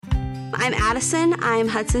I'm Addison. I'm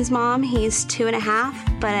Hudson's mom. He's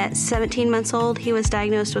 2.5, but at 17 months old, he was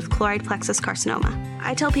diagnosed with choroid plexus carcinoma.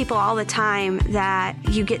 I tell people all the time that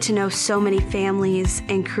you get to know so many families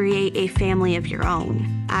and create a family of your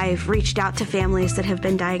own. I've reached out to families that have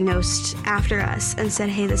been diagnosed after us and said,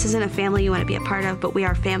 hey, this isn't a family you want to be a part of, but we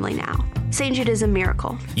are family now. St. Jude is a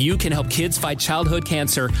miracle. You can help kids fight childhood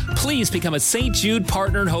cancer. Please become a St. Jude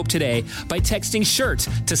Partner in Hope today by texting SHIRT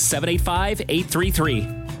to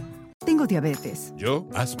 785-833. Tengo diabetes. Yo,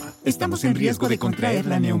 asma. Estamos en riesgo de contraer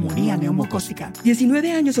la neumonía neumocócica.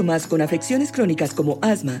 19 años o más con afecciones crónicas como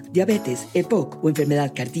asma, diabetes, EPOC o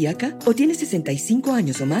enfermedad cardíaca, o tienes 65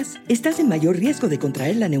 años o más, estás en mayor riesgo de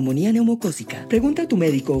contraer la neumonía neumocócica. Pregunta a tu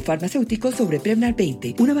médico o farmacéutico sobre Prevnar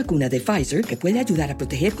 20, una vacuna de Pfizer que puede ayudar a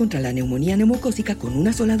proteger contra la neumonía neumocócica con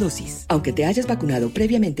una sola dosis. Aunque te hayas vacunado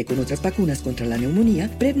previamente con otras vacunas contra la neumonía,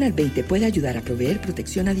 Prevnar 20 puede ayudar a proveer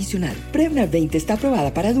protección adicional. Prevnar 20 está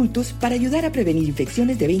aprobada para adultos para ayudar a prevenir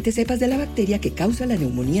infecciones de 20 cepas de la bacteria que causa la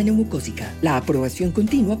neumonía neumocócica. La aprobación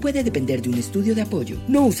continua puede depender de un estudio de apoyo.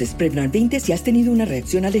 No uses Prevnar 20 si has tenido una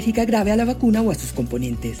reacción alérgica grave a la vacuna o a sus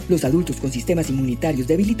componentes. Los adultos con sistemas inmunitarios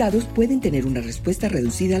debilitados pueden tener una respuesta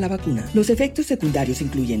reducida a la vacuna. Los efectos secundarios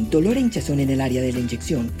incluyen dolor e hinchazón en el área de la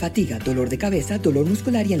inyección, fatiga, dolor de cabeza, dolor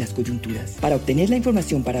muscular y en las coyunturas. Para obtener la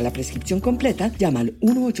información para la prescripción completa, llama al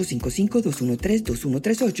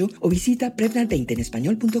 1-855-213-2138 o visita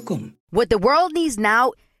Prevnar20enespañol.com. What the world needs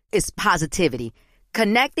now is positivity.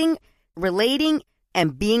 Connecting, relating,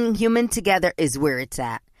 and being human together is where it's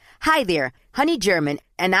at. Hi there, Honey German,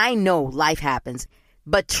 and I know life happens,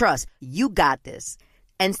 but trust, you got this.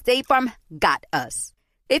 And State Farm got us.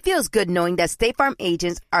 It feels good knowing that State Farm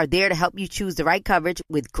agents are there to help you choose the right coverage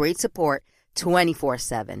with great support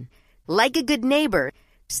 24/7. Like a good neighbor,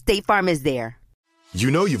 State Farm is there.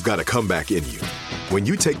 You know you've got a comeback in you. When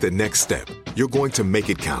you take the next step, you're going to make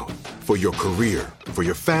it count. For your career, for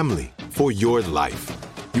your family, for your life.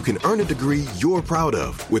 You can earn a degree you're proud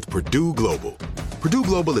of with Purdue Global. Purdue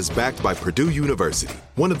Global is backed by Purdue University,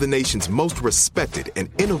 one of the nation's most respected and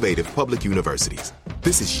innovative public universities.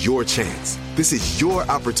 This is your chance. This is your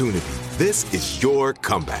opportunity. This is your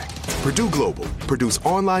comeback. Purdue Global, Purdue's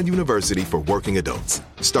online university for working adults.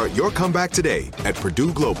 Start your comeback today at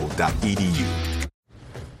purdueglobal.edu.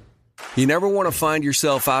 You never want to find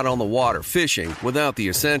yourself out on the water fishing without the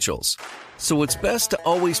essentials. So it's best to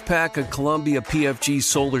always pack a Columbia PFG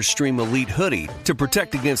Solar Stream Elite hoodie to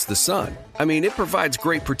protect against the sun. I mean, it provides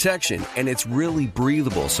great protection and it's really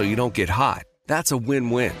breathable so you don't get hot. That's a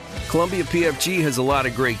win-win. Columbia PFG has a lot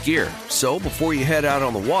of great gear. So before you head out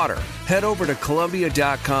on the water, head over to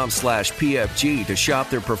Columbia.com/PFG to shop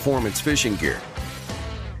their performance fishing gear.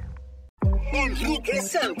 Enrique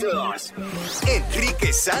Santos.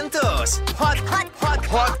 Enrique Santos.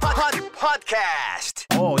 Podcast.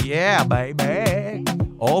 Oh, yeah, baby.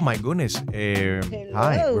 Oh, my goodness. Hi,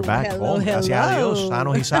 we're back. Hello. Gracias a Dios,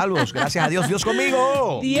 sanos y salvos. Gracias a Dios, Dios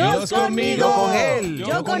conmigo. Dios conmigo. Yo con él.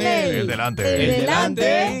 Yo con él. El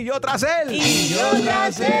delante. Y yo tras él.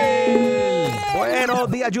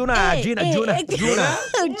 Buenos días, Yuna.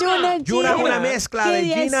 Yuna, una mezcla de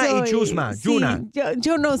Gina y Chusma. Sí, Yuna.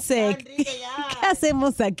 yo no sé. ¿Qué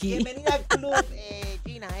hacemos aquí? Bienvenida al club,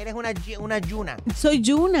 Gina. Eres una Yuna. Soy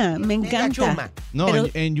Yuna, me encanta. No, pero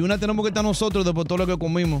en Yuna tenemos que estar nosotros después de todo lo que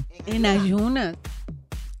comimos. En ayunas.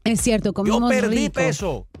 Es cierto, comimos Yo perdí rico.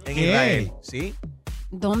 peso en Israel. ¿Sí?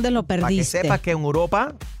 ¿Dónde lo Para que perdiste? sepas que en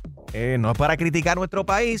Europa, no es para criticar nuestro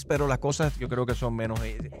país, pero las cosas yo creo que son menos.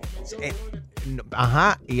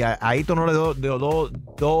 Y ahí tú no le dio dolor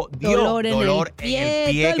en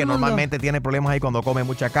el pie, que normalmente tiene problemas ahí cuando come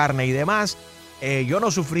mucha carne y demás. Yo no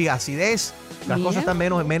sufrí acidez, las cosas están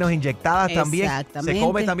menos inyectadas también. Exactamente. Se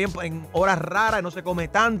come también en horas raras, no se come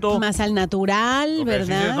tanto. Más al natural,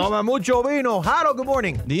 ¿verdad? Si se toma mucho vino. Harold, good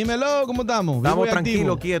morning. Dímelo, ¿cómo estamos? Estamos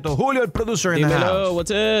tranquilos, quietos. Julio, el producer in the house. What's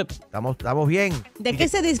up? Estamos bien. ¿De qué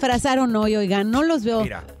se disfrazaron hoy, oigan? No los veo.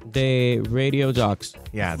 Mira. De Radio Jocks.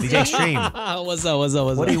 Yeah, DJ Extreme. What's up? What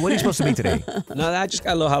are you supposed to be today? No, I just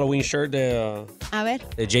got a little Halloween shirt A ver.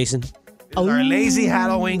 de Jason. Our lazy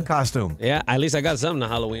Halloween costume. Yeah, at least I got something to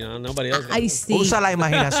Halloween on. Nobody else got Ay, it. sí. Usa la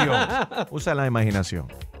imaginación. Usa la imaginación.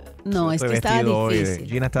 No, es Estoy que estaba vestido hoy difícil.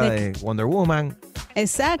 Gina está de Wonder Woman.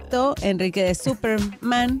 Exacto, Enrique de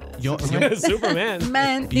Superman. Yo Superman.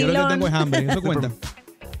 Man, y yo lo que tengo es hambre, ¿eso cuenta?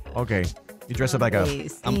 Okay. You dress up like a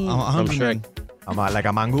I'm hungry, man. like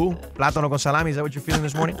a mangú. Plátano con salami. Is that what you're feeling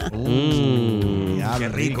this morning? Qué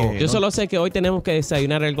rico. Yo solo sé que hoy tenemos que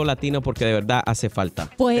desayunar algo latino porque de verdad hace falta.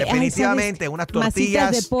 Pues, Definitivamente, unas tortillas.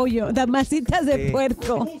 Masitas de pollo, masitas de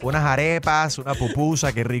puerco. Unas arepas, una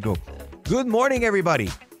pupusa. Qué rico. Good morning, everybody.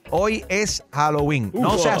 Hoy es Halloween.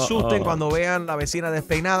 No se asusten cuando vean la vecina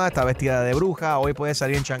despeinada, está vestida de bruja. Hoy puede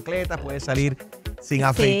salir en chancletas, puede salir sin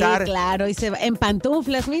afeitar. Sí, claro, y en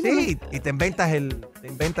pantuflas mismo. Sí, y te inventas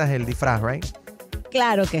el disfraz, right?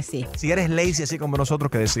 Claro que sí. Si eres lazy, así como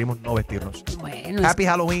nosotros que decidimos no vestirnos. Bueno. Happy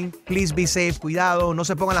Halloween. Please be safe. Cuidado. No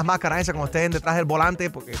se pongan las máscaras esas cuando estén detrás del volante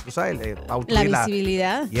porque, tú sabes, la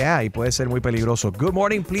visibilidad. Yeah, y puede ser muy peligroso. Good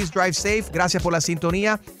morning. Please drive safe. Gracias por la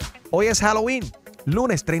sintonía. Hoy es Halloween,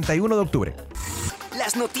 lunes 31 de octubre.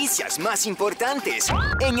 Las noticias más importantes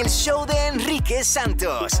en el show de Enrique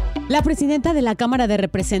Santos. La presidenta de la Cámara de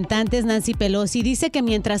Representantes, Nancy Pelosi, dice que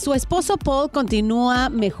mientras su esposo Paul continúa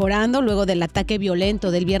mejorando luego del ataque violento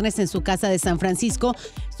del viernes en su casa de San Francisco,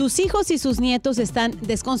 sus hijos y sus nietos están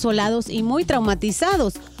desconsolados y muy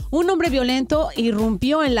traumatizados. Un hombre violento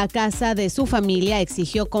irrumpió en la casa de su familia,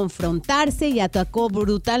 exigió confrontarse y atacó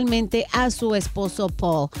brutalmente a su esposo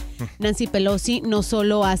Paul. Nancy Pelosi no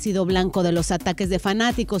solo ha sido blanco de los ataques de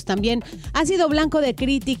fanáticos, también ha sido blanco de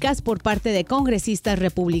críticas por parte de congresistas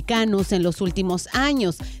republicanos en los últimos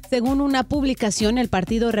años. Según una publicación, el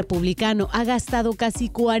Partido Republicano ha gastado casi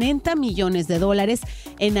 $40 millones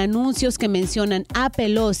en anuncios que mencionan a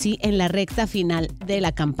Pelosi en la recta final de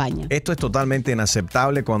la campaña. Esto es totalmente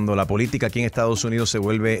inaceptable cuando la política aquí en Estados Unidos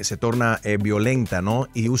se torna violenta, ¿no?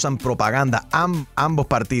 Y usan propaganda. Ambos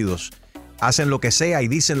partidos hacen lo que sea y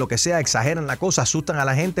dicen lo que sea, exageran la cosa, asustan a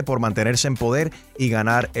la gente por mantenerse en poder y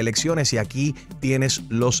ganar elecciones. Y aquí tienes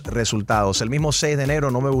los resultados. El mismo 6 de enero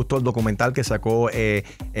no me gustó el documental que sacó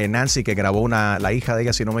Nancy, que grabó la hija de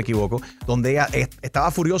ella, si no me equivoco, donde ella estaba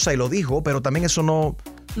furiosa y lo dijo, pero también eso no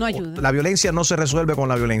ayuda. La violencia no se resuelve con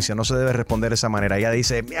la violencia, no se debe responder de esa manera. Ella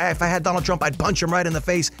dice, if I had Donald Trump, I'd punch him right in the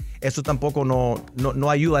face. Eso tampoco no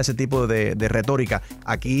ayuda a ese tipo de retórica.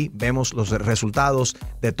 Aquí vemos los resultados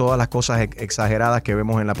de todas las cosas exageradas que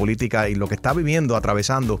vemos en la política y lo que está viviendo,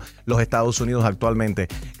 atravesando los Estados Unidos actualmente.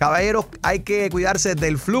 Caballeros, hay que cuidarse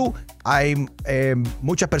del flu. Hay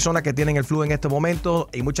muchas personas que tienen el flu en este momento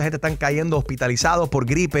y mucha gente están cayendo hospitalizados por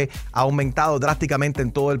gripe. Ha aumentado drásticamente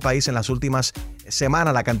en todo el país en las últimas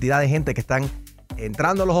semanas la cantidad de gente que están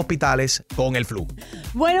entrando a los hospitales con el flu.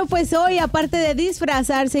 Bueno, pues hoy, aparte de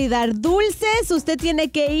disfrazarse y dar dulces, usted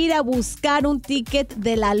tiene que ir a buscar un ticket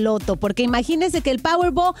de la loto, porque imagínese que el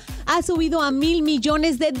Powerball ha subido a $1,000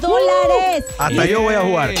 millones. Hasta yo voy a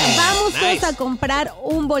jugar. Vamos todos a comprar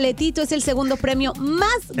un boletito. Es el segundo premio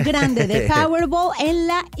más grande de Powerball en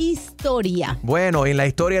la historia. Bueno, en la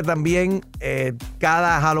historia también,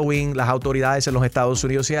 cada Halloween, las autoridades en los Estados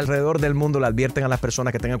Unidos y alrededor del mundo le advierten a las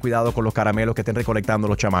personas que tengan cuidado con los caramelos que estén recolectando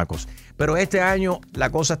los chamacos. Pero este año la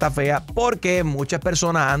cosa está fea porque muchas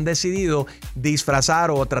personas han decidido disfrazar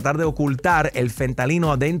o tratar de ocultar el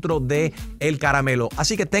fentanilo adentro de el caramelo.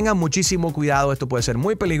 Así que tengan muchísimo cuidado. Esto puede ser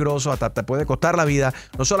muy peligroso, hasta te puede costar la vida,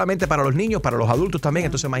 no solamente para los niños, para los adultos también.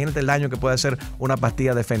 Entonces imagínate el daño que puede hacer una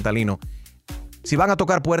pastilla de fentanilo. Si van a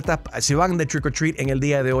tocar puertas, si van de trick or treat en el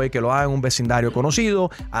día de hoy, que lo hagan en un vecindario conocido,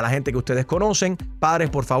 a la gente que ustedes conocen. Padres,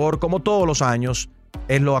 por favor, como todos los años,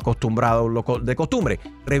 es lo acostumbrado, de costumbre.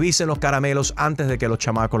 Revisen los caramelos antes de que los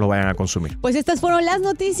chamacos los vayan a consumir. Pues estas fueron las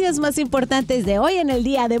noticias más importantes de hoy en el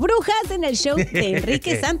Día de Brujas en el show de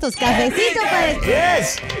Enrique Santos. Cafecito para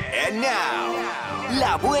Yes. And now,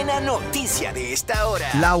 la buena noticia de esta hora.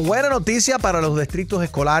 La buena noticia para los distritos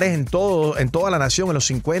escolares en toda la nación, en los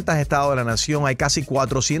 50 estados de la nación, hay casi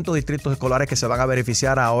 400 distritos escolares que se van a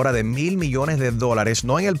beneficiar ahora de $1,000 millones,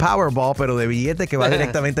 no en el Powerball, pero de billetes que va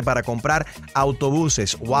directamente para comprar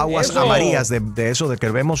autobuses, guaguas amarillas, de eso de que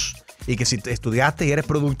vemos, y que si estudiaste y eres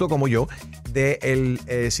producto como yo del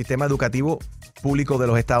sistema educativo público de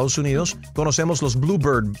los Estados Unidos, conocemos los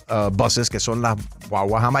Bluebird buses, que son las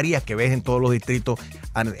guaguas amarillas que ves en todos los distritos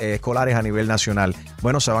escolares a nivel nacional.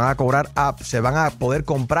 Bueno, se van a poder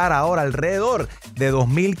comprar ahora alrededor de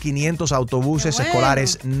 2,500 autobuses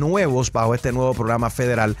escolares nuevos bajo este nuevo programa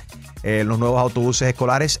federal. Los nuevos autobuses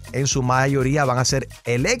escolares en su mayoría van a ser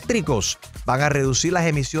eléctricos, van a reducir las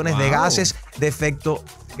emisiones de gases de efecto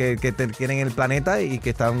que tienen en el planeta y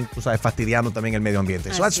que están, tú sabes, fastidiando también el medio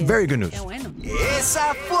ambiente. So that's very good news. Bueno.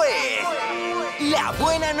 Esa fue la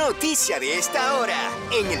buena noticia de esta hora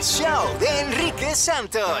en el show de Enrique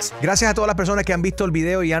Santos. Gracias a todas las personas que han visto el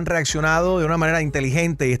video y han reaccionado de una manera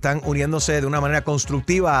inteligente y están uniéndose de una manera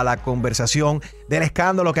constructiva a la conversación del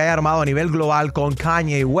escándalo que ha armado a nivel global con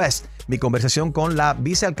Kanye West. Mi conversación con la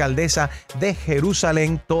vicealcaldesa de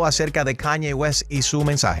Jerusalén, todo acerca de Kanye West y su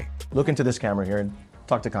mensaje. Look into this camera here and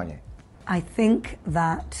talk to Kanye. I think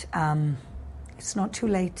that it's not too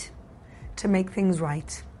late to make things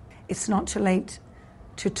right. It's not too late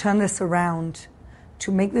to turn this around,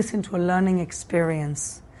 to make this into a learning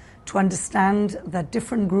experience, to understand that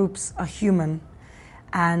different groups are human,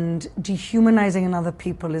 and dehumanizing another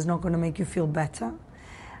people is not going to make you feel better,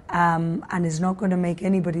 and is not going to make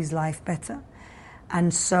anybody's life better.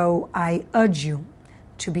 And so I urge you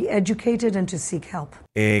to be educated and to seek help.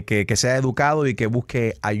 Que sea educado y que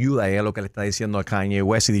busque ayuda, es lo que le está diciendo a Kanye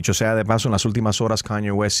West. Y dicho sea de paso, en las últimas horas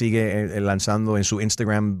Kanye West sigue lanzando en su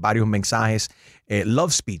Instagram varios mensajes,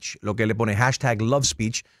 love speech, lo que le pone hashtag love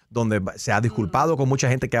speech, donde se ha disculpado con mucha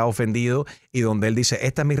gente que ha ofendido y donde él dice,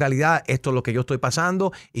 esta es mi realidad, esto es lo que yo estoy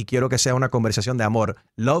pasando y quiero que sea una conversación de amor.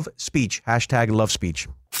 Love speech, hashtag love speech.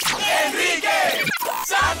 Enrique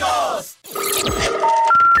Santos.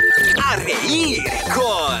 A reír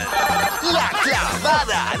con La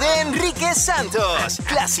Clavada de Enrique Santos,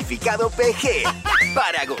 clasificado PG,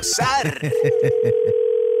 para gozar.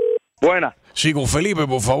 Buena. Sí, con Felipe,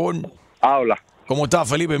 por favor. Habla. ¿Cómo estás,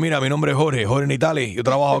 Felipe? Mira, mi nombre es Jorge Nitali. Yo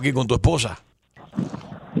trabajo aquí con tu esposa.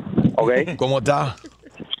 Ok. ¿Cómo estás?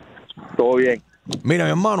 Todo bien. Mira, mi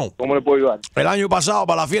hermano. ¿Cómo le puedo ayudar? El año pasado,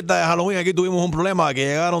 para la fiesta de Halloween, aquí tuvimos un problema, que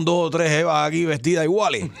llegaron 2 o 3 jevas aquí vestidas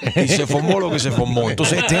iguales y se formó lo que se formó.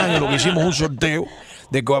 Entonces, este año lo que hicimos un sorteo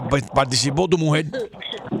de que participó tu mujer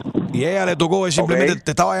y ella le tocó, simplemente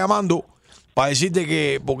te estaba llamando para decirte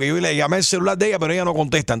que, porque yo le llamé el celular de ella, pero ella no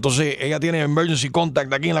contesta. Entonces, ella tiene emergency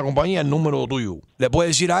contact aquí en la compañía, el número tuyo. Le puedes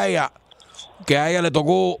decir a ella que a ella le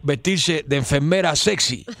tocó vestirse de enfermera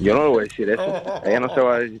sexy. Yo no le voy a decir eso. Ella no se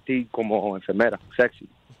va a vestir como enfermera sexy.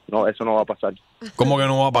 No, eso no va a pasar. ¿Cómo que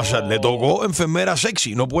no va a pasar? Le tocó enfermera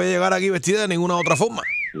sexy. No puede llegar aquí vestida de ninguna otra forma.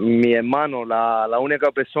 Mi hermano, la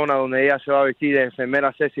única persona donde ella se va a vestir de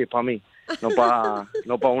enfermera sexy es para mí. No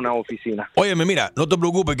para una oficina. Óyeme, mira, no te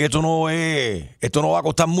preocupes que esto no va a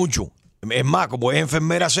costar mucho. Es más, como es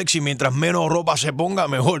enfermera sexy, mientras menos ropa se ponga,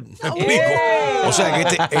 mejor. ¿Me explico? O sea,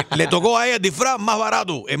 que le tocó a ella el disfraz más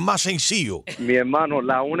barato, es más sencillo. Mi hermano,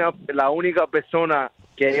 la única persona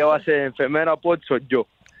que ella va a ser enfermera por soy yo.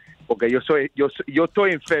 Porque yo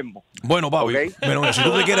estoy enfermo. Bueno, papi, ¿Okay? Pero si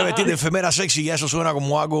tú te quieres vestir de enfermera sexy, ya eso suena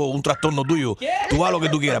como un trastorno tuyo. Tú haz lo que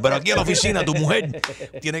tú quieras. Pero aquí en la oficina, tu mujer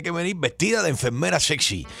tiene que venir vestida de enfermera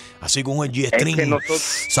sexy. Así con un G-string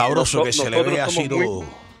sabroso que se le vea así todo.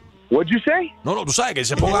 What you say? No, tú sabes, que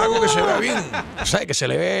se ponga algo que se vea bien. ¿Sabes? Que se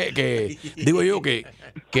le ve, que digo yo, que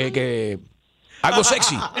algo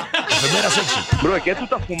sexy. Enfermera sexy. Bro, ¿qué tú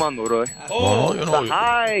estás fumando, bro? No, yo no.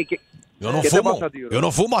 Ay, Yo no ¿qué fumo. te pasa a ti, bro? Yo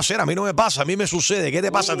no fumo a mí no me pasa, a mí me sucede. ¿Qué te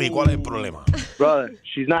pasa a ti? ¿Cuál es el problema? Brother,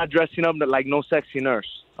 she's not dressing up like no sexy nurse,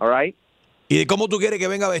 all right? ¿Y de cómo tú quieres que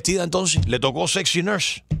venga vestida entonces? ¿Le tocó sexy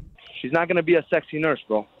nurse? She's not going to be a sexy nurse,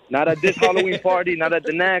 bro. Not at this Halloween party, not at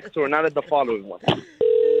the next, or not at the following one.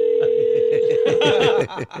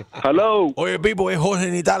 Hello. Oye, Pipo, es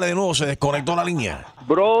Jorge Nitale de nuevo, se desconectó la línea.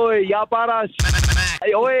 Bro, ya para.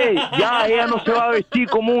 Oye, ya, ella no se va a vestir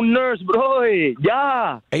como un nurse, bro.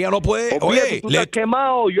 Ya. Ella no puede. Oye, Oye, tú estás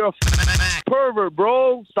quemado. You're a pervert,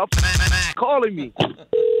 bro. Stop calling me.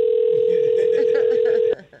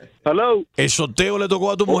 Hello. El sorteo le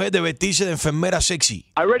tocó a tu mujer de vestirse de enfermera sexy.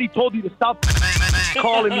 I already told you to stop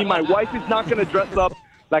calling me. My wife is not going to dress up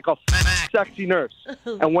like a sexy nurse.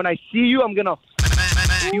 And when I see you, I'm going to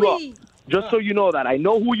you up. Just so you know that. I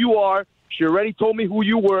know who you are. She already told me who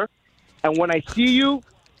you were. And when I see you,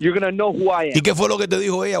 you're going to know who I am. ¿Y qué fue lo que te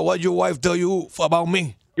dijo ella? What your wife tell you about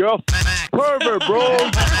me? You're a pervert, bro.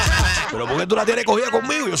 Pero ¿por qué tú la tienes cogida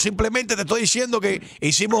conmigo? Yo simplemente te estoy diciendo que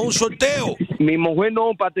hicimos un sorteo. Mi mujer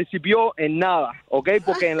no participó en nada, ¿ok?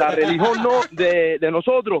 Porque en la religión de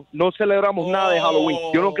nosotros no celebramos nada de Halloween.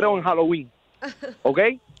 Yo no creo en Halloween, ¿ok?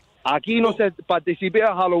 Aquí no se participa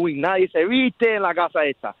en Halloween. Nadie se viste en la casa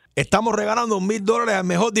esta. Estamos regalando $1,000 al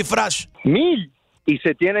mejor disfraz. ¿1,000? Y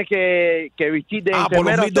se tiene que vestir de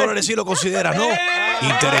enfermera. Por los $1,000 sí lo consideras, ¿no?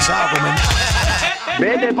 Interesado.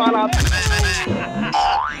 Vete para la...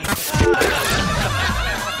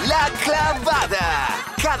 La Clavada.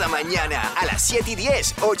 Cada mañana a las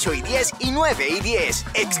 7:10, 8:10 y 9:10.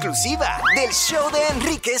 Exclusiva del show de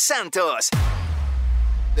Enrique Santos.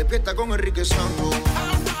 Despierta con Enrique Santos.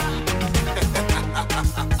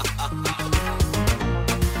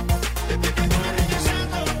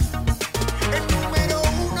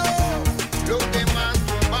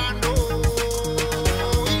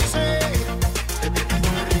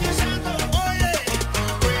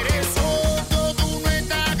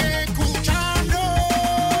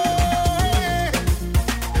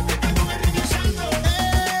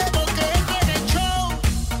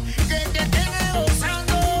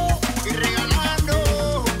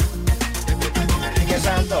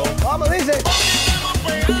 ¿Cómo dice?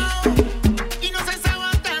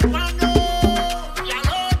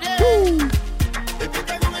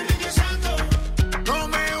 No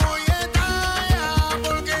me voy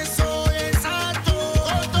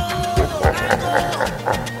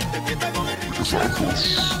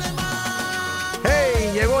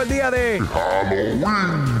 ¡Hey! Llegó el día de Halloween.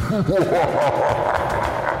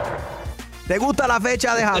 ¿Te gusta la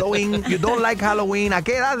fecha de Halloween? You don't like Halloween. ¿A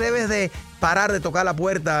qué edad debes de parar de tocar la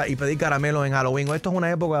puerta y pedir caramelos en Halloween? Esto es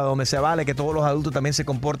una época donde se vale que todos los adultos también se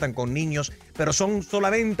comportan con niños, pero son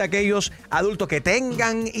solamente aquellos adultos que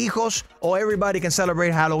tengan hijos o everybody can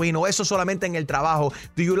celebrate Halloween, o eso solamente en el trabajo.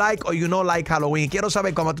 Do you like or you not like Halloween? Quiero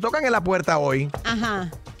saber, cuando te tocan en la puerta hoy,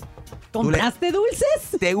 Ajá. ¿Compraste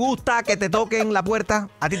dulces? ¿te gusta que te toquen la puerta?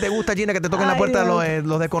 ¿A ti te gusta, Gina, que te toquen la puerta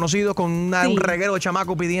los desconocidos con un reguero de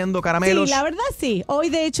chamaco pidiendo caramelos? Sí, la verdad sí. Hoy,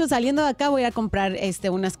 de hecho, saliendo de acá voy a comprar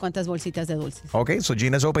unas cuantas bolsitas de dulces. Ok, so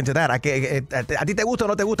Gina's open to that. ¿A ti te gusta o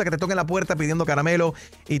no te gusta que te toquen la puerta pidiendo caramelo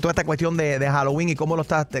y toda esta cuestión de Halloween y cómo te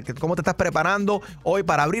estás preparando hoy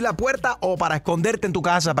para abrir la puerta o para esconderte en tu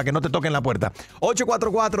casa para que no te toquen la puerta?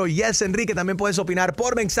 844 Yes Enrique. También puedes opinar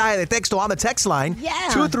por mensaje de texto on the text line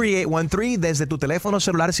 23813. Desde tu teléfono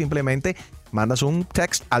celular simplemente mandas un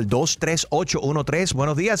text al 23813.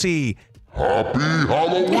 Buenos días y Happy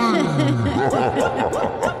Halloween.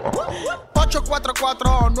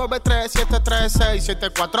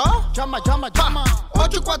 844-9373674. Llama.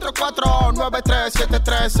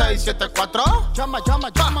 844-9373674. Llama.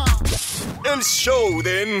 El show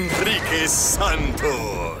de Enrique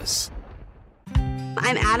Santos.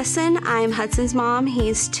 I'm Addison. I'm Hudson's mom.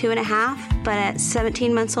 He's 2.5, but at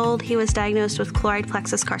 17 months old, he was diagnosed with chloride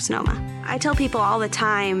plexus carcinoma. I tell people all the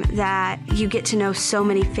time that you get to know so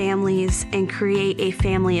many families and create a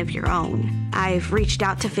family of your own. I've reached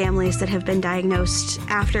out to families that have been diagnosed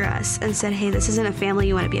after us and said, hey, this isn't a family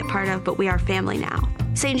you want to be a part of, but we are family now.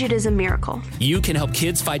 St. Jude is a miracle. You can help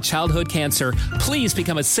kids fight childhood cancer. Please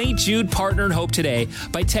become a St. Jude Partner in Hope today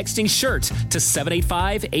by texting SHIRT to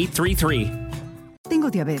 785-833. Tengo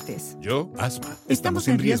diabetes. Yo, asma. Estamos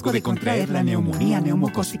en riesgo de contraer la neumonía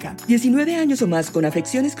neumocócica. 19 años o más con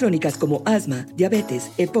afecciones crónicas como asma, diabetes,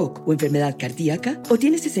 EPOC o enfermedad cardíaca, o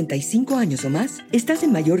tienes 65 años o más, estás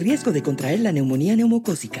en mayor riesgo de contraer la neumonía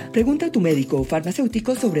neumocócica. Pregunta a tu médico o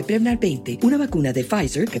farmacéutico sobre Prevnar 20, una vacuna de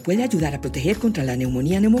Pfizer que puede ayudar a proteger contra la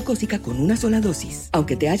neumonía neumocócica con una sola dosis.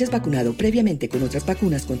 Aunque te hayas vacunado previamente con otras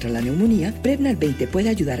vacunas contra la neumonía, Prevnar 20 puede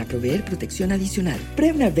ayudar a proveer protección adicional.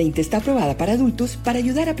 Prevnar 20 está aprobada para adultos para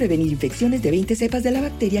ayudar a prevenir infecciones de 20 cepas de la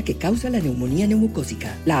bacteria que causa la neumonía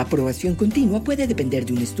neumocócica. La aprobación continua puede depender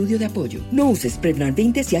de un estudio de apoyo. No uses Prevnar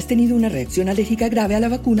 20 si has tenido una reacción alérgica grave a la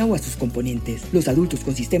vacuna o a sus componentes. Los adultos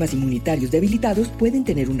con sistemas inmunitarios debilitados pueden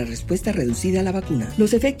tener una respuesta reducida a la vacuna.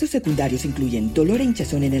 Los efectos secundarios incluyen dolor e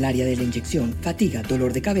hinchazón en el área de la inyección, fatiga,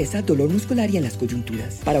 dolor de cabeza, dolor muscular y en las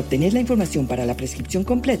coyunturas. Para obtener la información para la prescripción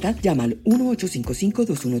completa, llama al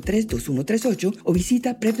 1-855-213-2138 o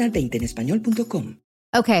visita Prevnar20enespañol.com.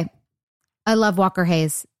 Okay, I love Walker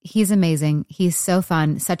Hayes. He's amazing. He's so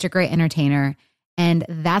fun, such a great entertainer. And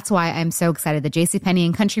that's why I'm so excited that JCPenney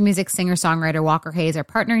and country music singer-songwriter Walker Hayes are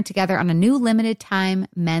partnering together on a new limited-time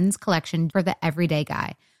men's collection for the everyday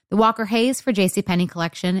guy. The Walker Hayes for JCPenney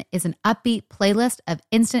collection is an upbeat playlist of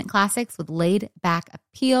instant classics with laid-back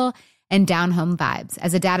appeal and down-home vibes.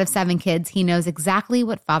 As a dad of 7 kids, he knows exactly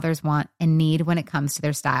what fathers want and need when it comes to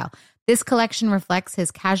their style. This collection reflects his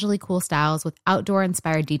casually cool styles with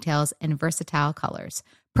outdoor-inspired details and versatile colors.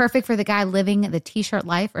 Perfect for the guy living the t-shirt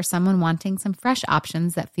life or someone wanting some fresh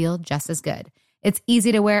options that feel just as good. It's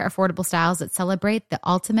easy to wear, affordable styles that celebrate the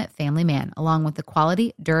ultimate family man, along with the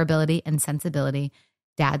quality, durability, and sensibility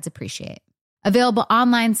dads appreciate. Available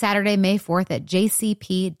online Saturday, May 4th at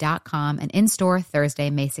jcp.com and in-store Thursday,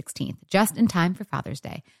 May 16th, just in time for Father's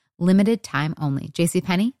Day. Limited time only.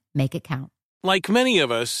 JCPenney, make it count. Like many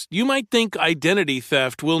of us, you might think identity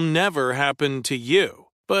theft will never happen to you.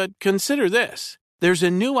 But consider this. There's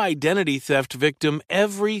a new identity theft victim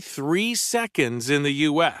every 3 seconds in the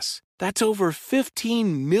U.S. That's over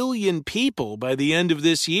 15 million people by the end of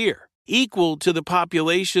this year, equal to the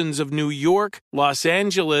populations of New York, Los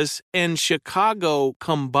Angeles, and Chicago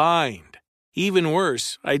combined. Even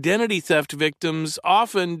worse, identity theft victims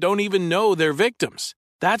often don't even know they're victims.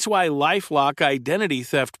 That's why LifeLock Identity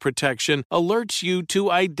Theft Protection alerts you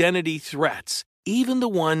to identity threats, even the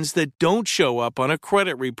ones that don't show up on a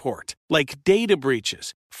credit report, like data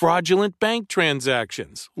breaches, fraudulent bank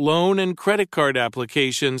transactions, loan and credit card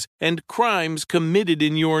applications, and crimes committed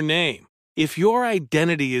in your name. If your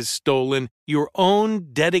identity is stolen, your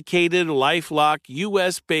own dedicated LifeLock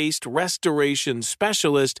U.S.-based restoration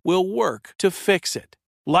specialist will work to fix it.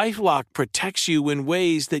 LifeLock protects you in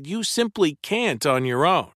ways that you simply can't on your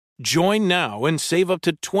own. Join now and save up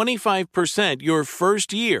to 25% your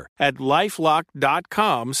first year at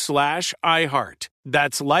LifeLock.com/iHeart.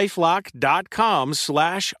 That's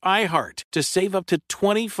LifeLock.com/iHeart to save up to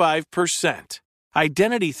 25%.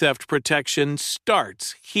 Identity theft protection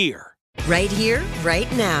starts here. Right here,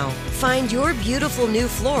 right now. Find your beautiful new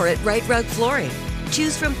floor at Right Rug Flooring.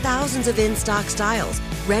 Choose from thousands of in-stock styles,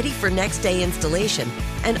 ready for next day installation,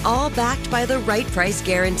 and all backed by the right price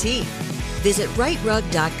guarantee. Visit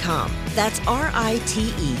rightrug.com. That's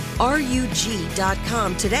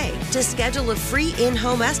RITERUG.com today to schedule a free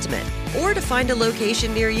in-home estimate or to find a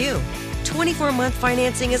location near you. 24-month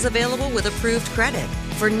financing is available with approved credit.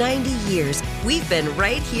 For 90 years, we've been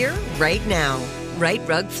right here, right now. Right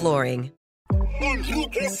Rug Flooring.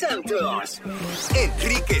 Enrique Santos.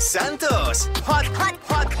 Enrique Santos.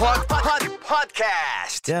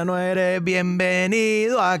 Podcast. Ya no eres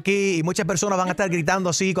bienvenido aquí. Y muchas personas van a estar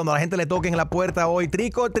gritando así cuando a la gente le toque en la puerta hoy.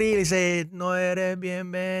 Trick or treat. Dice, no eres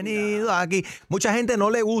bienvenido aquí. Mucha gente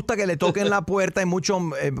no le gusta que le toquen la puerta y mucho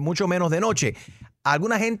menos de noche. A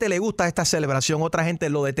alguna gente le gusta esta celebración, otra gente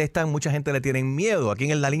lo detesta, mucha gente le tienen miedo.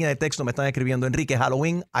 Aquí en la línea de texto me están escribiendo, Enrique,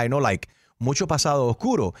 Halloween, I no like. Mucho pasado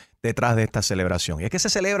oscuro detrás de esta celebración. Y es que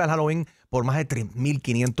se celebra el Halloween por más de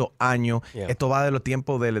 3.500 años. Yeah. Esto va de los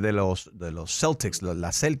tiempos de los Celtics,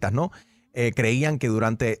 las celtas, ¿no? Creían que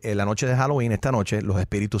durante la noche de Halloween, esta noche, los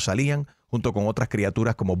espíritus salían junto con otras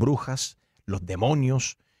criaturas como brujas, los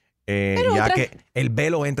demonios, que el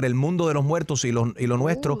velo entre el mundo de los muertos y lo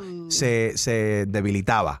nuestro se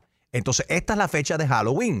debilitaba. Entonces, esta es la fecha de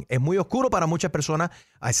Halloween. Es muy oscuro para muchas personas.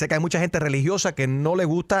 Sé que hay mucha gente religiosa que no le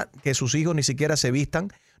gusta que sus hijos ni siquiera se vistan.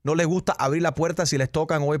 No les gusta abrir la puerta si les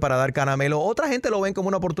tocan hoy para dar caramelo. Otra gente lo ven como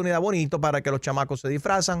una oportunidad bonita para que los chamacos se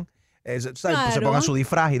disfrazan, se pongan su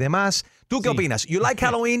disfraz y demás. ¿Tú qué opinas? You like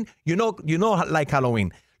Halloween? You know like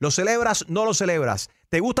Halloween. ¿Lo celebras? ¿No lo celebras?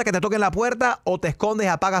 ¿Te gusta que te toquen la puerta o te escondes,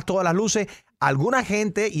 apagas todas las luces? Alguna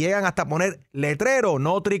gente llegan hasta poner letrero,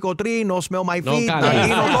 no trick or treat, no smell my feet,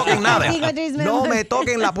 no toquen nada. No me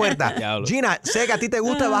toquen la puerta. Gina, sé que a ti te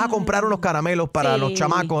gusta, vas a comprar unos caramelos para los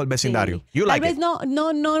chamacos del vecindario. You like Tal vez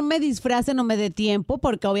no me disfrace, no me dé tiempo,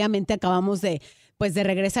 porque obviamente acabamos de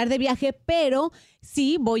regresar de viaje, pero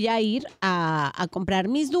sí voy a ir a comprar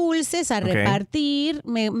mis dulces, a repartir.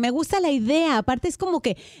 Me gusta la idea. Aparte es como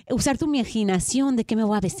que usar tu imaginación de qué me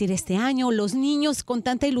voy a vestir este año. Los niños con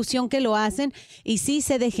tanta ilusión que lo hacen. Y sí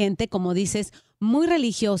sé de gente, como dices, muy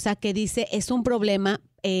religiosa que dice es un problema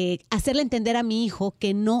hacerle entender a mi hijo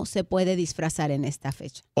que no se puede disfrazar en esta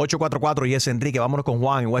fecha. 844 y es Enrique. Vámonos con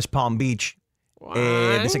Juan en West Palm Beach.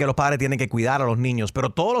 Dice que los padres tienen que cuidar a los niños,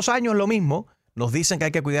 pero todos los años es lo mismo. Nos dicen que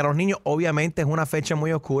hay que cuidar a los niños. Obviamente es una fecha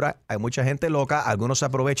muy oscura. Hay mucha gente loca. Algunos se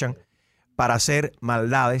aprovechan para hacer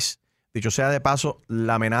maldades. Dicho sea de paso,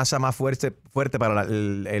 la amenaza más fuerte para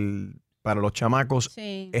los chamacos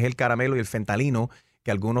es el caramelo y el fentanilo,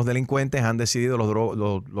 que algunos delincuentes han decidido,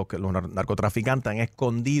 los narcotraficantes han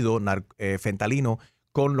escondido fentanilo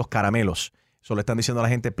con los caramelos. Eso le están diciendo a la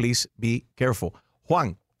gente, please be careful.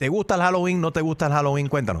 Juan, ¿te gusta el Halloween? ¿No te gusta el Halloween?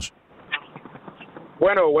 Cuéntanos.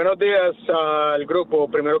 Bueno, buenos días al grupo,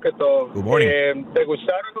 primero que todo. De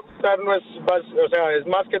gustar o no gustar no es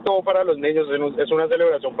más que todo para los niños, es una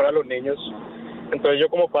celebración para los niños. Entonces yo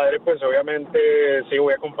como padre, pues obviamente sí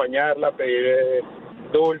voy a acompañarla, pedir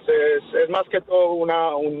dulces, es más que todo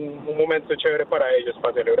un momento chévere para ellos,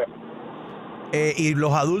 para celebrar. Y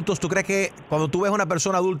los adultos, ¿tú crees que cuando tú ves a una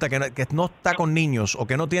persona adulta que no está con niños o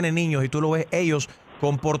que no tiene niños y tú lo ves ellos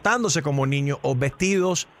comportándose como niños o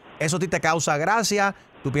vestidos, eso a ti te causa gracia?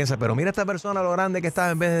 Tú piensas, pero mira esta persona lo grande que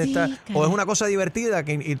está en vez de estar. O es una cosa divertida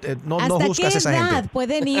que no juzgas a esa gente. ¿Hasta qué edad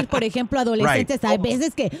pueden ir, por ejemplo, adolescentes? Hay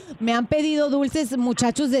veces que me han pedido dulces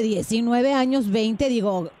muchachos de 19 años, 20.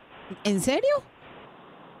 Digo, ¿en serio?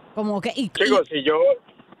 Como que. Chicos, si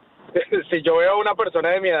yo veo a una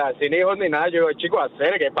persona de mi edad sin hijos ni nada, yo digo, chicos,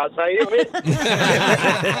 ¿qué pasa ahí?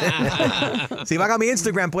 Si van a mi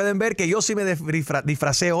Instagram pueden ver que yo sí me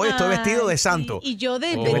disfracé hoy, estoy vestido de santo. Y yo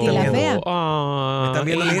de Betty la Fea. Me están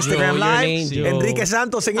viendo en Instagram Live. Enrique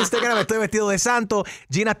Santos en Instagram, estoy vestido de santo.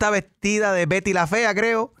 Gina está vestida de Betty la Fea,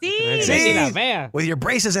 creo. Sí. Betty la Fea. With your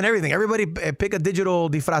braces and everything. Everybody pick a digital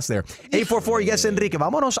disfraz there. 844, yes, Enrique.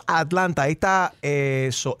 Vámonos a Atlanta. Ahí está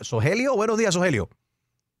Sogelio. Buenos días, Sogelio.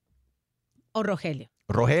 O Rogelio.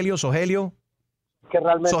 Sogelio. Que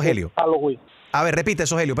realmente Sogelio. Es Halloween. A ver, repite,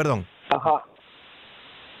 Sogelio, perdón. Ajá.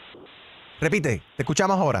 Repite, te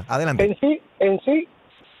escuchamos ahora. Adelante. En sí,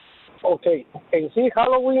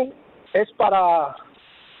 Halloween es para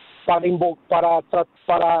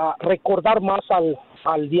recordar más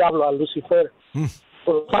al diablo, al Lucifer.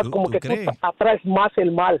 Como que tú atraes más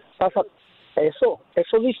el mal. Eso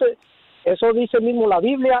dice mismo la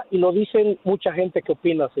Biblia y lo dicen mucha gente que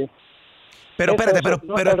opina así. Pero espérate, pero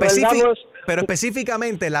en realidad no es- pero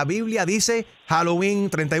específicamente la Biblia dice Halloween,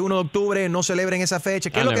 31 de octubre, no celebren esa fecha.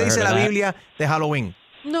 ¿Qué es lo que dice la Biblia de Halloween?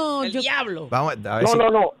 No, El diablo. Vamos a ver No, si-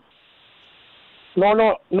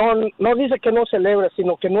 no dice que no celebres,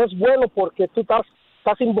 sino que no es bueno porque tú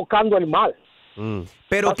estás invocando el mal.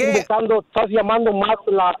 Pero estás llamando más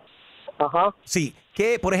la... Ajá. Sí,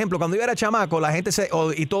 que por ejemplo, cuando yo era chamaco, la gente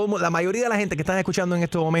la mayoría de la gente que están escuchando en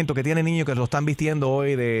estos momentos, que tiene niños que lo están vistiendo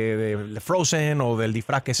hoy de Frozen o del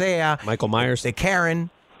disfraz que sea, Michael Myers, de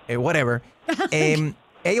Karen, whatever,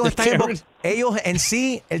 ellos en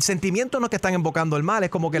sí, el sentimiento no es que están invocando el mal,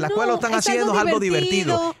 es como que la escuela lo están es haciendo, algo es algo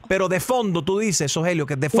divertido. divertido. Pero de fondo, tú dices, Sogelio,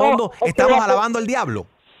 que de fondo es que estamos la- alabando al diablo.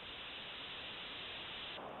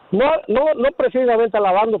 No precisamente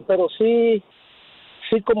alabando, pero sí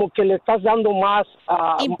como que le estás dando más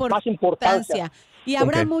importancia. Y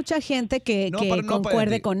habrá mucha gente que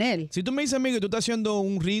concuerde espérate. con él. Si tú me dices, amigo, que tú estás haciendo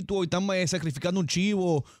un ritual y están sacrificando un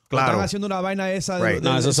chivo, Claro. o están haciendo una vaina esa.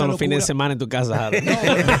 No, esos son los fines de semana en tu casa, Harold.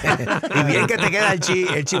 Y bien que te queda el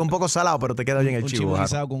chivo un poco salado, pero te queda bien el Un chivo. chivo Harold.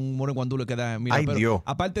 guisado con un moro cuando le queda. Mira, Ay, pero Dios.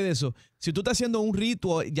 aparte de eso, si tú estás haciendo un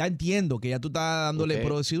ritual, ya entiendo que ya tú estás dándole. Ok.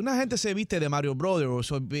 Pero si una gente se viste de Mario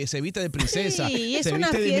Brothers o se viste de princesa, Sí, es se una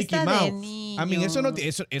viste de Mickey fiesta de Mouse. A mí,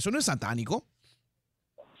 eso no es satánico.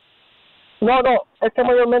 No, es que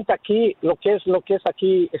mayormente aquí, lo que es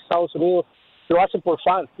aquí Estados Unidos, lo hacen por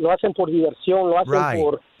fan, lo hacen por diversión, lo hacen Right.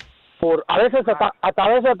 por a veces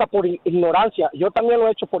hasta por ignorancia. Yo también lo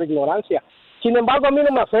he hecho por ignorancia. Sin embargo, a mí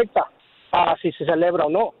no me afecta si se celebra o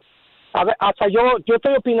no. Hasta yo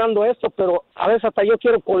estoy opinando esto, pero a veces hasta yo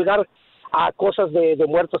quiero colgar cosas de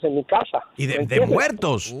muertos en mi casa. Y ¿me de entiendes?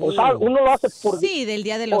 muertos. O sea, uno lo hace por... Sí, del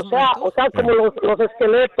Día de los O sea, como los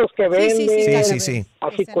esqueletos que Sí, venden. Sí.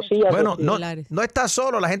 Así cosillas. Bueno, así. no estás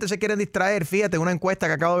solo, la gente se quiere distraer. Fíjate, una encuesta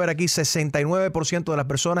que acabo de ver aquí, 69% de las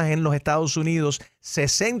personas en los Estados Unidos,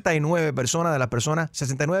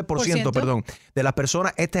 69%, perdón, de las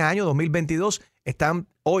personas este año 2022 están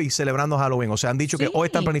hoy celebrando Halloween. O sea, han dicho que hoy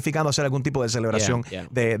están planificando hacer algún tipo de celebración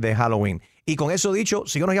de Halloween. Y con eso dicho,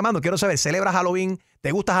 síguenos llamando. Quiero saber, ¿celebras Halloween?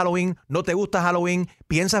 ¿Te gusta Halloween? ¿No te gusta Halloween?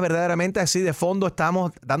 ¿Piensas verdaderamente así de fondo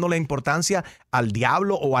estamos dándole importancia al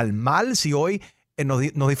diablo o al mal si hoy nos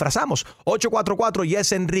disfrazamos? 844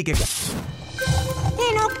 Yes Enrique.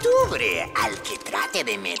 En octubre, al que trate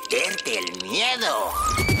de meterte el miedo,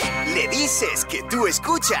 le dices que tú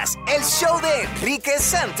escuchas el show de Enrique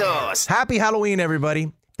Santos. Happy Halloween,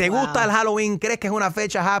 everybody. ¿Te gusta el Halloween? ¿Crees que es una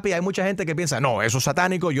fecha happy? Hay mucha gente que piensa, no, eso es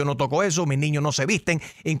satánico, yo no toco eso, mis niños no se visten.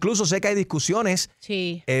 Incluso sé que hay discusiones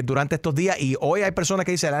durante estos días y hoy hay personas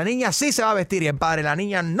que dicen, la niña sí se va a vestir y el padre, la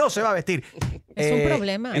niña no se va a vestir. Es un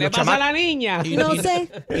problema. ¿Qué le pasa a la niña? Y no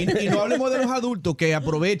hablemos de los adultos que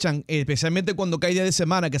aprovechan, especialmente cuando cae día de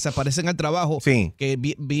semana, que se aparecen al trabajo, que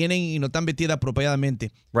vienen y no están vestidas apropiadamente.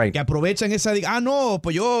 Que aprovechan esa... no,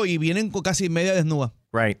 pues y vienen con casi media desnuda.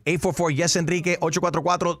 Right. 844 Yes Enrique,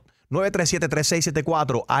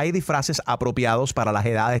 844-937-3674. Hay disfraces apropiados para las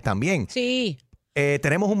edades también. Sí.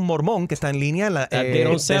 Tenemos un mormón que está en línea They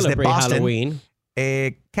don't desde celebrate Boston. Halloween.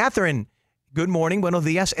 Catherine, good morning, buenos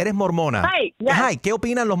días. ¿Eres mormona? Hi, yes. Hi, ¿qué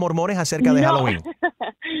opinan los mormones acerca de No. Halloween?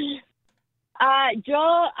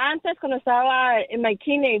 Yo antes cuando estaba in my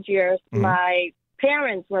teenage years, my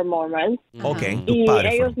parents were Mormons. Okay, Y tus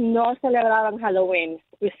padres ellos no celebraban Halloween.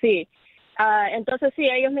 Sí. Entonces sí,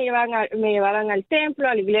 ellos me llevaban al templo,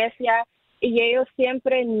 a la iglesia, y ellos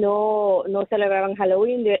siempre no celebraban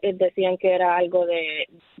Halloween. Decían que era algo de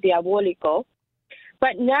diabólico.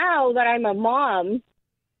 But now that I'm a mom,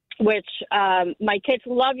 which my kids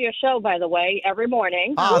love your show, by the way, every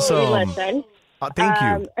morning. Awesome. We listen. Thank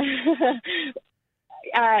you.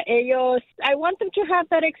 I want them to have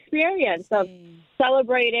that experience of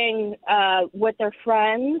celebrating with their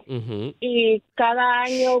friends. Y cada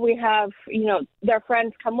año we have, their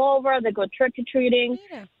friends come over, they go trick-or-treating,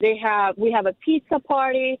 we have a pizza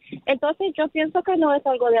party. Entonces yo pienso que no es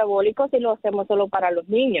algo diabólico si lo hacemos solo para los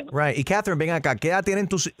niños. Right. Y Catherine, ven acá, ¿qué edad tienen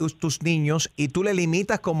tus niños y tú le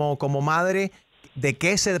limitas como madre de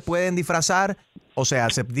qué se pueden disfrazar? O sea,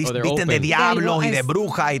 ¿se visten de diablos y de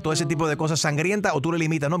brujas y todo ese tipo de cosas sangrientas? ¿O tú le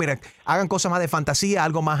limitas? No, mira, hagan cosas más de fantasía,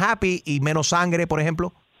 algo más happy y menos sangre, por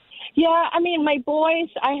ejemplo. Yeah, I mean, my boys,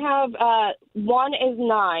 I have one is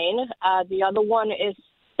 9, the other one is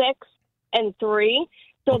 6 and 3.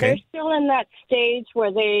 So they're still in that stage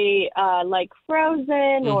where they like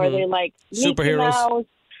Frozen or they like Mickey Superheroes. Mouse.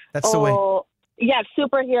 That's the way. Yeah,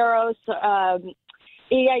 superheroes.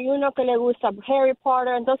 Y hay uno que le gusta Harry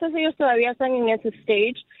Potter. Entonces ellos todavía están en ese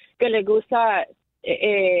stage que les gusta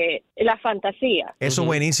la fantasía. Eso es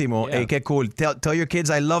buenísimo. Qué cool. Tell your kids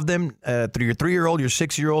I love them. Your 3-year-old, your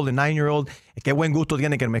 6-year-old, and 9-year-old. Qué buen gusto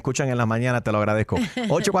tiene que me escuchan en la mañana. Te lo agradezco.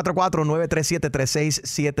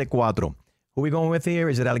 844-937-3674. Who we going with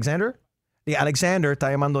here? Is it Alexander? Sí, Alexander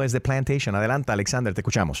está llamando desde Plantation. Adelante, Alexander, te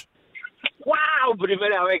escuchamos. ¡Wow!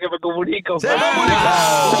 Primera vez que me comunico. ¡Se comunicó!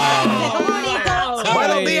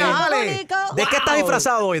 Buenos días, Ale. ¿De qué estás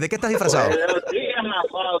disfrazado hoy? ¿De qué estás disfrazado? Buenos días.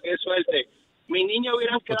 ¡Wow! ¡Qué suerte! Mis niños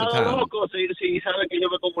hubieran quedado locos si saben que yo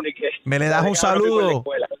me comuniqué. Me le das un saludo.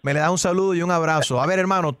 Me le das un saludo y un abrazo. A ver,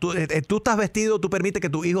 hermano, ¿tú estás vestido? ¿Tú permites que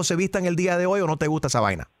tus hijos se vistan el día de hoy o no te gusta esa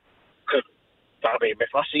vaina? A mí me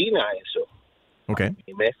fascina eso. Okay. A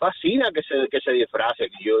mí me fascina que se disfrace.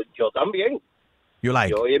 Yo también. You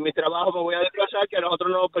like. Yo hoy en mi trabajo me voy a desplazar, que a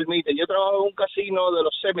nosotros no nos permiten. Yo trabajo en un casino de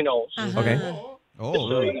los Seminoles. Okay.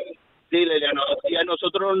 Dile, y a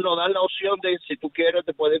nosotros nos dan la opción de, si tú quieres,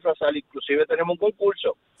 te puedes disfrazar. Inclusive tenemos un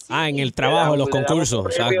concurso. En el trabajo, los concursos.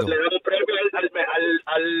 Exacto. Le damos premio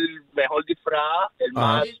al mejor disfraz, el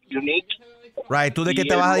más unique. Right, ¿tú de qué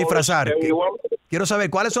te vas a disfrazar? Quiero saber,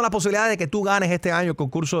 ¿cuáles son las posibiliddes de que tú ganes este año el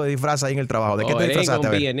concurso de disfraz ahí en el trabajo? ¿De qué te disfrazaste?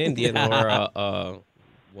 Be an Indian or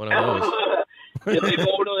one of those. Yo tengo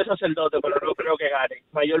uno de sacerdote, pero no creo que gane.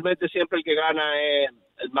 Mayormente siempre el que gana es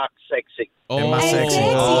el más sexy. El más sexy. De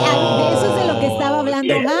eso es de lo que estaba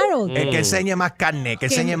hablando Harold. El que enseñe más carne,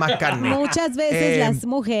 Muchas veces las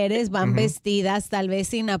mujeres van vestidas tal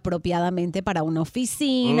vez inapropiadamente para una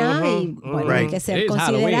oficina y bueno, hay que ser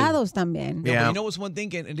considerados también. You know what's one thing,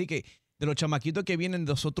 Enrique, de los chamaquitos que vienen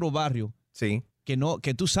de los otros barrios. Sí. Que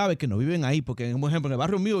tú sabes que no viven ahí, porque por ejemplo en el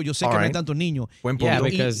barrio mío yo sé que no hay tantos niños. Buen punto.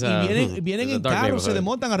 Y vienen en carro, se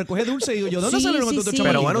desmontan a recoger dulce y digo yo, ¿dónde salen los otros chamaquitos?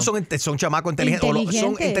 Pero bueno, son chamacos inteligentes.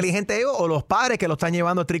 Son inteligentes ellos o los padres que los están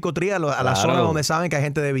llevando a trick or treat a la zona donde saben que hay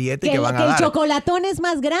gente de billete y que van a dar. El chocolatón es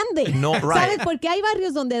más grande. No, right. ¿Sabes? Porque hay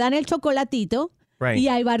barrios donde dan el chocolatito. Right. Y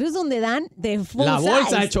hay barrios donde dan de full la bolsa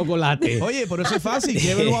size. de chocolate. Oye, pero eso es fácil.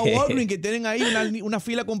 Llévenlo a Walgreens, que tienen ahí una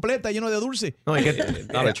fila completa llena de dulce. No,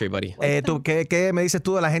 Dollar Tree, buddy. ¿Qué me dices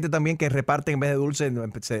tú de la gente también que reparte en vez de dulce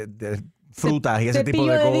de frutas y ese tipo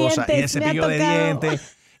de cosas? Y el cepillo de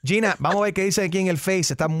dientes. Gina, vamos a ver qué dice aquí en el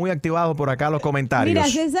Face. Está muy activado por acá los comentarios. Mira,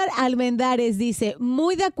 César Almendares dice,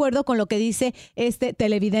 muy de acuerdo con lo que dice este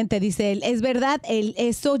televidente. Dice él, es verdad,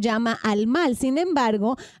 eso llama al mal. Sin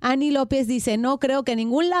embargo, Ani López dice, no creo que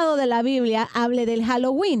ningún lado de la Biblia hable del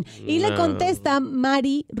Halloween. Y le contesta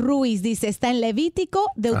Mari Ruiz, dice, está en Levítico,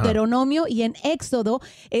 Deuteronomio y en Éxodo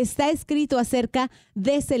está escrito acerca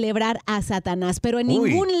de celebrar a Satanás. Pero en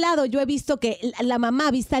ningún lado yo he visto que la mamá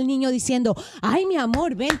vista al niño diciendo, ay, mi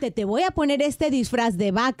amor, ven, te voy a poner este disfraz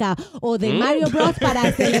de vaca o de Mario Bros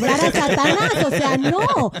para celebrar a Satanás. O sea,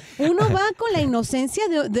 no. Uno va con la inocencia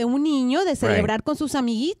de un niño de celebrar con sus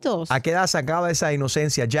amiguitos. ¿A qué edad se acaba esa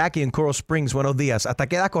inocencia? Jackie en Coral Springs, buenos días. ¿Hasta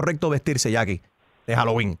qué edad es correcto vestirse, Jackie, de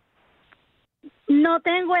Halloween? No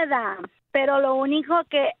tengo edad, pero lo único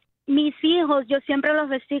que mis hijos, yo siempre los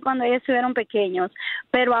vestí cuando ellos estuvieron pequeños,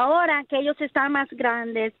 pero ahora que ellos están más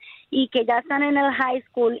grandes y que ya están en el high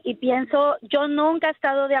school, y pienso, yo nunca he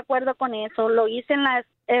estado de acuerdo con eso, lo hice en las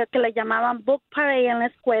que le llamaban book parade en la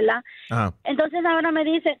escuela. Entonces ahora me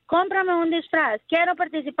dice, cómprame un disfraz, quiero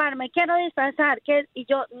participar, me quiero disfrazar, y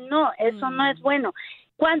yo, no, eso no es bueno.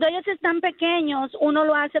 Cuando ellos están pequeños, uno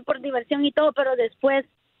lo hace por diversión y todo, pero después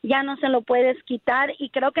ya no se lo puedes quitar,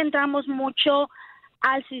 y creo que entramos mucho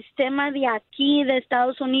al sistema de aquí, de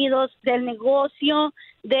Estados Unidos, del negocio,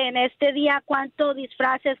 de en este día cuánto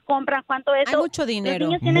disfraces compran, cuánto eso. Hay mucho dinero. Los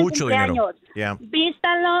niños tienen Mucho cumpleaños. dinero. Yeah.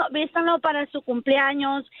 Vístanlo para su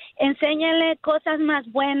cumpleaños, enséñenle cosas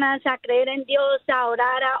más buenas, a creer en Dios, a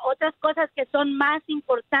orar, a otras cosas que son más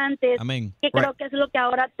importantes. Amén. Que creo que es lo que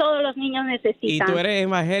ahora todos los niños necesitan. ¿Y tú eres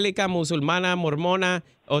evangélica, musulmana, mormona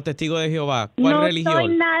o testigo de Jehová? ¿Cuál religión? No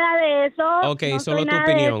soy nada de eso. Ok, no solo soy tu nada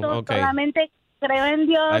de opinión. eso, Okay. Solamente creo en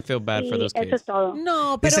Dios. I feel bad for those kids. Eso es todo.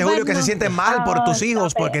 No, pero dice Julio que se siente mal por tus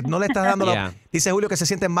hijos porque no le estás dando Yeah. Dice Julio que se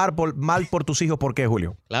siente mal por tus hijos. ¿Por qué,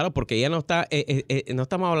 Julio? Claro, porque ella no está, no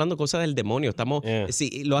estamos hablando cosas del demonio. Estamos,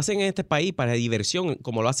 sí, lo hacen en este país para diversión,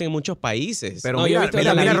 como lo hacen en muchos países. Pero no, mira,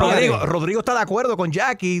 Rodrigo. Rodrigo está de acuerdo con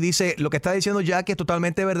Jackie. Dice, lo que está diciendo Jackie es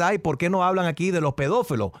totalmente verdad. ¿Y por qué no hablan aquí de los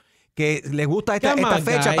pedófilos? Que les gusta esta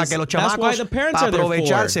fecha para que los chamacos para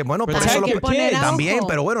aprovecharse. Bueno, por eso también,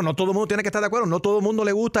 pero bueno, no todo el mundo tiene que estar de acuerdo. No todo el mundo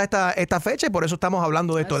le gusta esta fecha y por eso estamos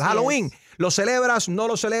hablando de esto. El Halloween, ¿lo celebras? ¿No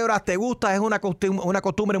lo celebras? ¿Te gusta? ¿Es una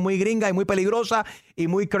costumbre muy gringa y muy peligrosa y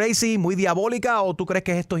muy crazy, muy diabólica? ¿O tú crees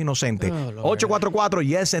que esto es inocente? 844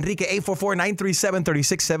 yes, Enrique,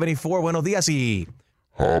 844-937-3674. Buenos días y...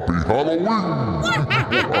 ¡Happy Halloween!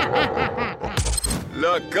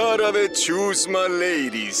 La cara de Chusma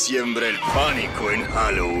Lady siembra el pánico en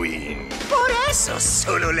Halloween. Por eso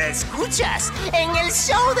solo la escuchas en el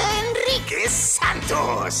show de Enrique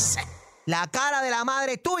Santos. La cara de la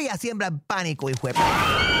madre tuya siembra el pánico, hijo de... Cámara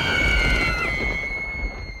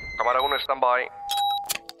 1, stand-by.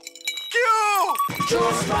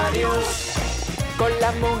 Chusma News. Con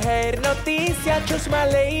la mujer noticia, Chusma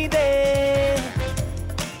Lady.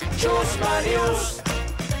 Chusma News.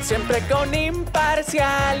 Siempre con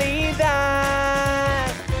imparcialidad.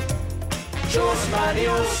 Chusma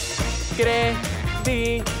News.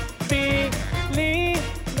 Credibilidad.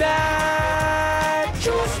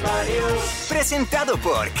 Chusma News. Presentado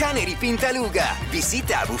por Canary Pintaluga.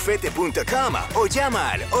 Visita bufete.com o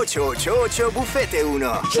llama al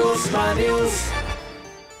 888-BUFETE1. Chusma News.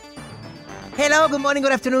 Hello, good morning,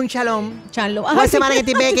 good afternoon, shalom. Shalom. Buena semana que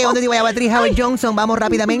te ve, que donde te voy a batir Howard Johnson. Vamos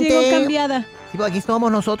rápidamente. Llegó cambiada. Sí, pues aquí somos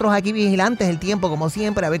nosotros aquí vigilantes del tiempo, como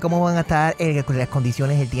siempre, a ver cómo van a estar las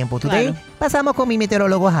condiciones del tiempo. Today, pasamos con mi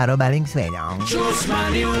meteorólogo Harold Valenzuela. Chusma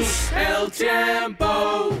News, el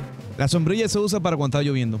tiempo. La sombrilla se usa para cuando está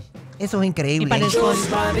lloviendo. Eso es increíble. Y para el sol.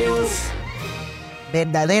 Chusma News.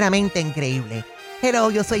 Verdaderamente increíble. Hello,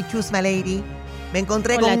 yo soy Chusma Lady. Me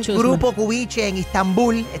encontré Hola, con un Chusma. grupo cubiche en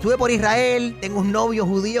Istambul. Estuve por Israel. Tengo un novio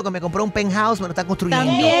judío que me compró un penthouse. Me lo está construyendo.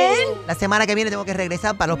 ¿También? La semana que viene tengo que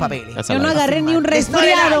regresar para los papeles. Yo no agarré ni un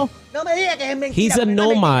resfriado. No me digas que es mentira. He's a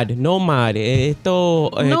nomad.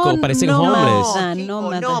 Esto parecen homeless.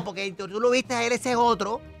 No, porque tú lo viste a él, ese es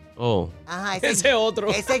otro. Oh. Ajá, Ese otro.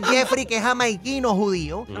 Ese es Jeffrey, que es jamaiquino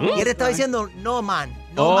judío. Mm. Y él estaba diciendo no man.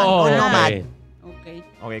 Ok,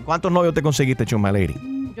 ¿cuántos novios te conseguiste, Chusma Lady?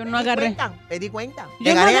 Yo no agarré. Me di cuenta.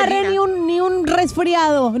 Yo no agarré ni un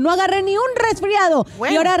resfriado. No agarré ni un resfriado.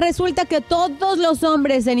 Bueno. Y ahora resulta que todos los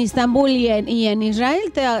hombres en Istambul y en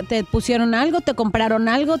Israel te pusieron algo, te compraron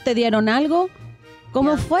algo, te dieron algo.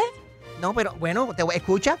 ¿Cómo fue? No, pero bueno,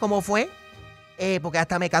 escucha cómo fue. Porque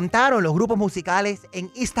hasta me cantaron los grupos musicales en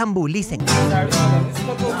Istambul. Listen.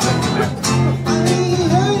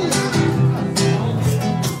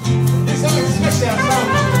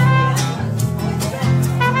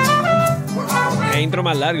 El intro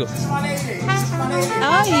más largo.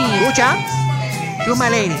 Ay. Escucha. Chusma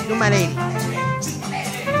Lady.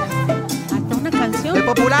 Hasta una canción. Estoy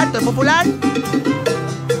popular.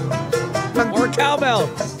 Or cowbell.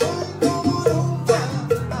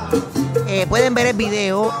 Pueden ver el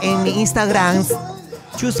video en mi Instagram,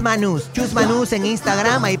 Chusma News en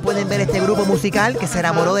Instagram. Ahí pueden ver este grupo musical que se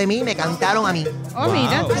enamoró de mí, me cantaron a mí. Oh,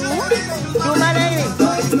 mira. Chusma Lady.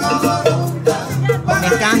 Me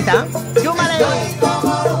encanta. Chusma Lady.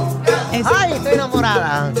 Ay, estoy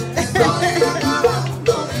enamorada.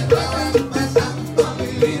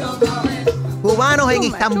 Cubanos en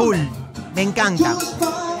Istambul. Me encanta.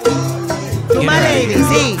 Chusma Lady,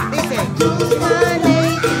 sí. Dice.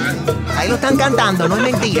 Ahí lo están cantando, no es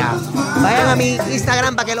mentira. Vayan a mi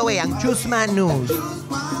Instagram para que lo vean. Chusma News.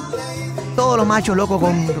 Todos los machos locos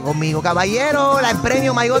conmigo. Caballero, el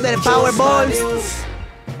premio mayor del Powerball.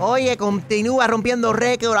 Oye, continúa rompiendo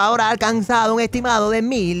récord. Ahora ha alcanzado un estimado de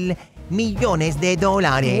 $1,000 millones.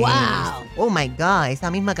 Wow. Oh my God, esa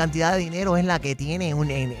misma cantidad de dinero es la que tiene un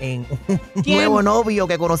nuevo novio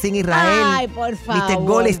que conocí en Israel. Ay, por favor. Mr.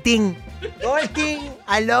 Goldstein,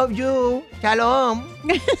 I love you. Shalom.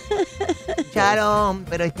 Shalom.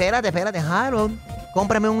 Pero espérate, Harold.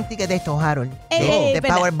 Cómprame un ticket de estos, Harold. De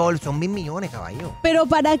Powerball. Son $1,000 millones, caballo. Pero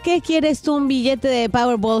 ¿para qué quieres tú un billete de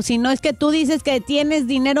Powerball? Si no es que tú dices que tienes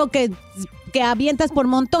dinero que avientas por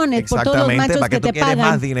montones, por todos los machos ¿para que tú te quieres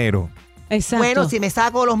pagan. más dinero? Exacto. Bueno, si me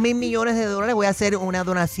saco los $1,000 millones, voy a hacer una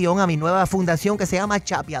donación a mi nueva fundación que se llama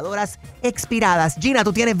Chapeadoras Expiradas. Gina,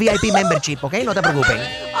 tú tienes VIP membership, ¿ok? No te preocupes.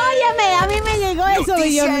 Óyeme, a mí me llegó eso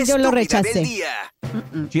y yo lo rechacé.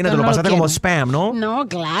 China, tú lo pasaste como spam, ¿no? No,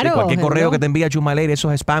 claro. Sí, cualquier correo que te envía Chusma Lady, eso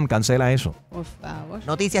es spam, cancela eso. Por favor.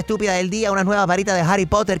 Noticia estúpida del día, unas nuevas varitas de Harry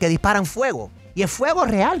Potter que disparan fuego. Y es fuego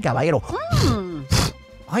real, caballero.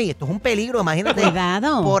 Ay, esto es un peligro, imagínate.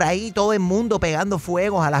 Cuidado. Por ahí todo el mundo pegando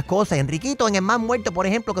fuegos a las cosas. Enriquito en El Más Muerto, por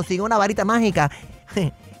ejemplo, consiguió una varita mágica,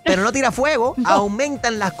 pero no tira fuego,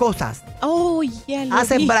 aumentan las cosas. Oh, ya lo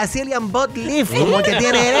Hacen vi. Brazilian butt lift, como el que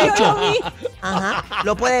tiene derecho. Ajá,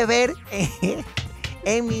 lo puedes ver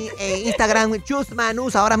en mi Instagram, Chusma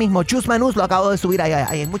News, ahora mismo. Chusma News lo acabo de subir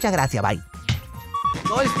ahí. Muchas gracias, bye.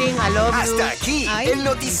 Goldstein, I love you. Hasta aquí, el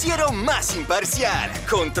noticiero más imparcial,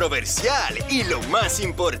 controversial y lo más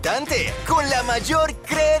importante, con la mayor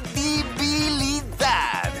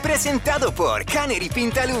credibilidad. Presentado por Canary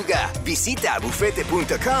Pintaluga. Visita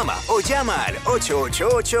bufete.com o llama al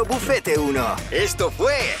 888-BUFETE1. Esto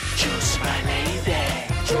fue Chusma Lady.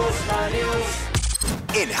 Chusma News.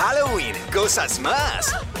 En Halloween, cosas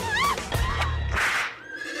más.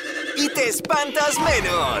 Y te espantas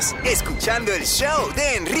menos, escuchando el show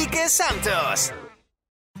de Enrique Santos.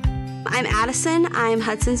 I'm Addison. I'm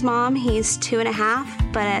Hudson's mom. He's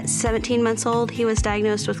 2.5, but at 17 months old, he was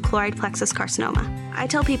diagnosed with choroid plexus carcinoma. I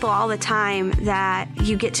tell people all the time that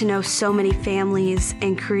you get to know so many families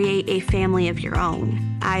and create a family of your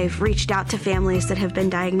own. I've reached out to families that have been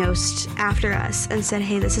diagnosed after us and said,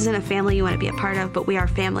 hey, this isn't a family you want to be a part of, but we are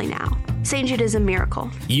family now. St. Jude is a miracle.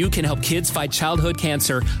 You can help kids fight childhood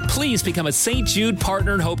cancer. Please become a St. Jude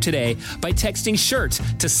Partner in Hope today by texting SHIRT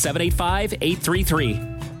to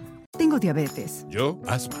 785-833. Tengo diabetes. Yo,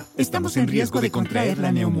 asma. Estamos en riesgo de contraer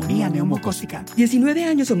la neumonía neumocócica. 19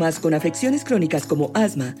 años o más con afecciones crónicas como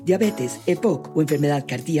asma, diabetes, EPOC o enfermedad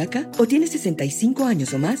cardíaca, o tienes 65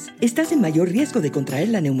 años o más, estás en mayor riesgo de contraer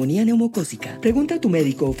la neumonía neumocócica. Pregunta a tu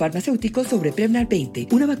médico o farmacéutico sobre Prevnar 20,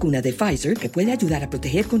 una vacuna de Pfizer que puede ayudar a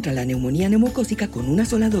proteger contra la neumonía neumocócica con una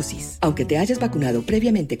sola dosis. Aunque te hayas vacunado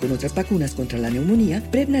previamente con otras vacunas contra la neumonía,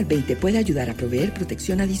 Prevnar 20 puede ayudar a proveer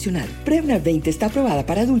protección adicional. Prevnar 20 está aprobada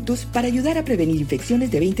para adultos para ayudar a prevenir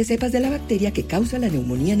infecciones de 20 cepas de la bacteria que causa la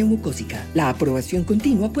neumonía neumocócica. La aprobación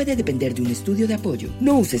continua puede depender de un estudio de apoyo.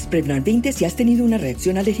 No uses Prevnar 20 si has tenido una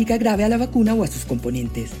reacción alérgica grave a la vacuna o a sus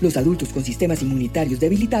componentes. Los adultos con sistemas inmunitarios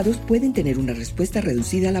debilitados pueden tener una respuesta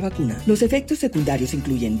reducida a la vacuna. Los efectos secundarios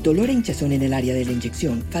incluyen dolor e hinchazón en el área de la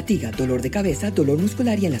inyección, fatiga, dolor de cabeza, dolor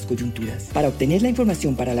muscular y en las coyunturas. Para obtener la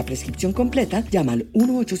información para la prescripción completa, llama al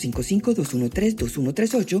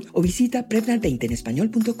 1-855-213-2138 o visita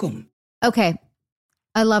Prevnar20enespañol.com. Okay,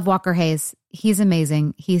 I love Walker Hayes. He's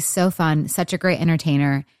amazing. He's so fun, such a great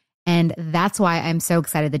entertainer. And that's why I'm so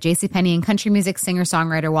excited that JCPenney and country music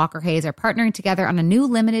singer-songwriter Walker Hayes are partnering together on a new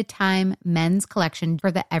limited-time men's collection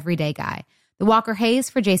for the everyday guy. The Walker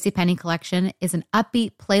Hayes for JCPenney collection is an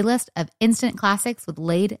upbeat playlist of instant classics with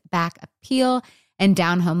laid-back appeal and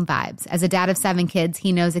down-home vibes. As a dad of 7 kids,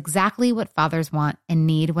 he knows exactly what fathers want and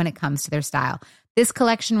need when it comes to their style. This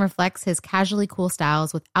collection reflects his casually cool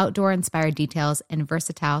styles with outdoor-inspired details and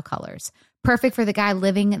versatile colors. Perfect for the guy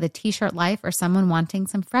living the t-shirt life or someone wanting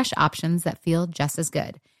some fresh options that feel just as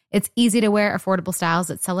good. It's easy-to-wear, affordable styles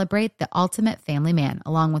that celebrate the ultimate family man,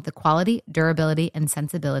 along with the quality, durability, and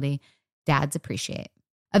sensibility dads appreciate.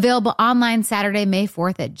 Available online Saturday, May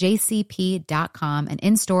 4th at jcp.com and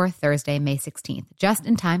in-store Thursday, May 16th, just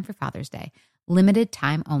in time for Father's Day. Limited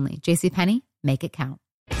time only. JCPenney, make it count.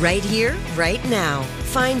 Right here, right now.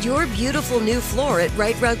 Find your beautiful new floor at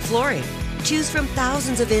Right Rug Flooring. Choose from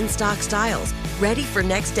thousands of in-stock styles, ready for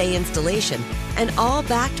next day installation, and all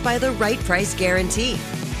backed by the right price guarantee.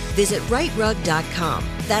 Visit rightrug.com.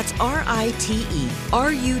 That's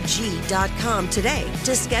RITERUG.com today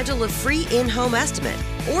to schedule a free in-home estimate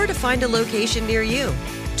or to find a location near you.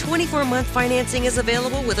 24-month financing is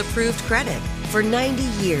available with approved credit. For 90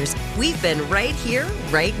 years, we've been right here,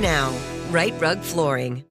 right now. Right Rug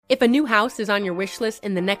Flooring. If a new house is on your wish list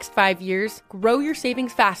in the next 5 years, grow your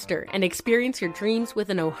savings faster and experience your dreams with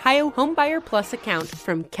an Ohio Homebuyer Plus account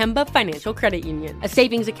from Kemba Financial Credit Union. A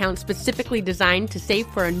savings account specifically designed to save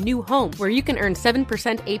for a new home where you can earn 7%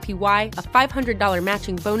 APY, a $500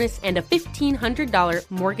 matching bonus, and a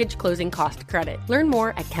 $1,500 mortgage closing cost credit. Learn more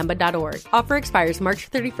at Kemba.org. Offer expires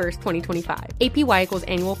March 31st, 2025. APY equals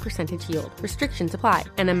annual percentage yield. Restrictions apply.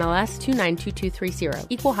 NMLS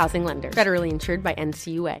 292230. Equal housing lender. Federally insured by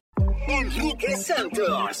NCUA. Enrique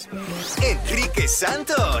Santos. Enrique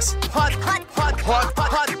Santos. Hot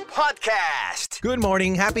podcast. Good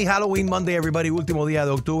morning. Happy Halloween Monday, everybody. Último día de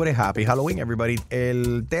octubre. Happy Halloween, everybody.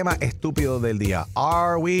 El tema estúpido del día.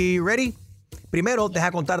 Are we ready? Primero,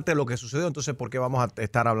 deja contarte lo que sucedió. Entonces, ¿por qué vamos a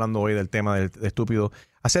estar hablando hoy del tema del estúpido?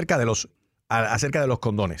 Acerca de los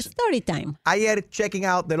condones. Story time. Ayer, checking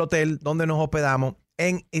out del hotel donde nos hospedamos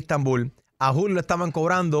en Estambul, a Julio le estaban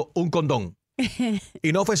cobrando un condón.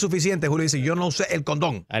 Y no fue suficiente. Julio dice, yo no usé el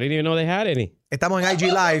condón. I didn't even know they had any. Estamos en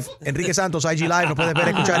IG Live, Enrique Santos, IG Live. Nos puedes ver,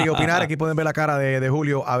 escuchar y opinar. Aquí pueden ver la cara de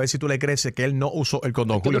Julio, a ver si tú le crees que él no usó el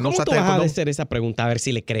condón. Julio, ¿no usaste el condón? ¿Cómo tú vas a hacer esa pregunta? A ver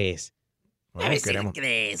si le crees. Bueno,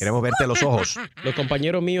 queremos verte los ojos. Los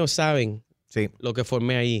compañeros míos saben lo que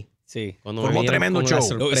formé ahí. Sí. Formó tremendo show.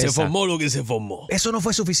 Lo que se formó. Eso no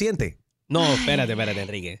fue suficiente. No, espérate,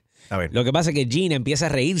 Enrique. A ver. Lo que pasa es que Gina empieza a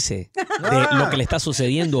reírse de lo que le está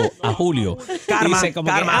sucediendo a Julio. Karma, dice como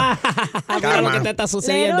karma. Mira lo que te está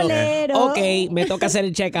sucediendo. Lero. Ok, me toca hacer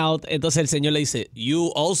el checkout. Entonces el señor le dice,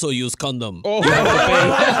 you also use condom. Oye,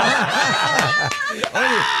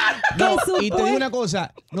 y te digo una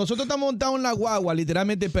cosa. Nosotros estamos montados en la guagua,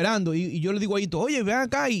 literalmente esperando. Y yo le digo a Hito, oye, ven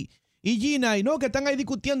acá y Y Gina, y no, que están ahí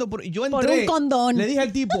discutiendo. Y yo Por entré. un condón. Le dije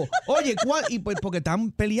al tipo, oye, y pues porque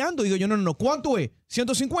están peleando. Digo yo, no, ¿cuánto es?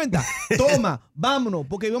 150. Toma, vámonos.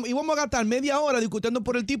 Porque íbamos a gastar media hora discutiendo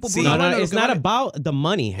por el tipo. Sí. No, it's not about the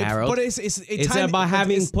money, Harold. It's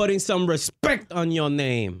about putting some respect on your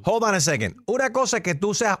name. Hold on a second. Una cosa es que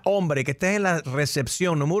tú seas hombre, que estés en la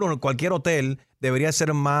recepción, número uno, en cualquier hotel, debería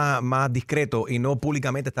ser más discreto y no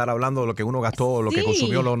públicamente estar hablando de lo que uno gastó, lo que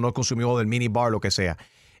consumió, lo no consumió, del minibar, lo que sea.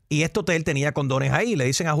 Y este hotel tenía condones ahí. Le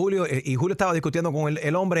dicen a Julio, y Julio estaba discutiendo con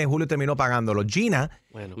el hombre, y Julio terminó pagándolo. Gina,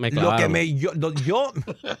 bueno, me clavaron. Yo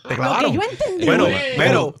te clavaron. Lo que yo entendí. Bueno,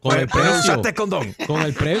 pero con el precio. usaste el condón. Con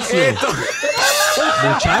el precio.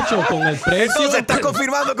 Muchacho, con el precio. Entonces estás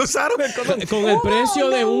confirmando que usaron el condón. Con el precio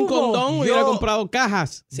de un condón hubiera comprado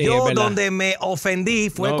cajas. Sí, yo donde me ofendí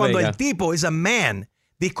fue cuando el tipo is a man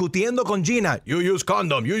discutiendo con Gina. You use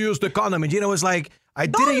condom. You use the condom. And Gina was like, I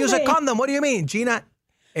didn't use a condom. What do you mean? Gina,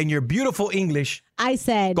 in your beautiful English, I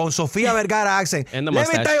said, con Sofía Vergara accent, let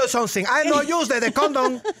me tell you something. I don't use the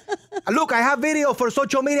condom. Look, I have video for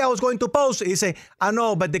social media I was going to post. He said, I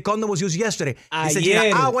know, but the condom was used yesterday. Dice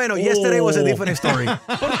Gina, bueno, yesterday was a different story.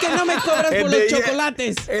 ¿Por qué no me cobras por los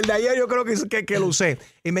chocolates? El de ayer yo creo que lo usé.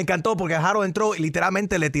 Y me encantó porque Harold entró y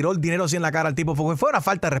literalmente le tiró el dinero así en la cara al tipo. Porque fue una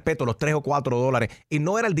falta de respeto, los $3 o $4. Y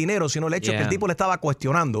no era el dinero, sino el hecho que el tipo le estaba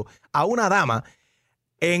cuestionando a una dama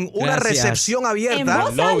en una recepción abierta,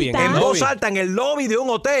 en voz alta, en el lobby de un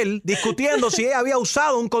hotel, discutiendo si ella había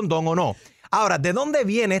usado un condón o no. Ahora, ¿de dónde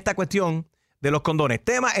viene esta cuestión de los condones?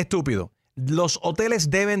 Tema estúpido. Los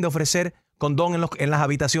hoteles deben de ofrecer condón en las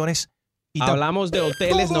habitaciones. Hablamos de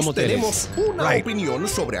hoteles, Todos no moteles. tenemos una opinión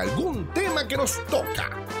sobre algún tema que nos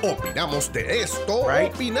toca. Opinamos de esto,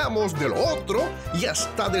 opinamos de lo otro y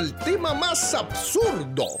hasta del tema más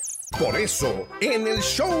absurdo. Por eso, en el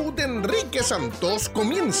show de Enrique Santos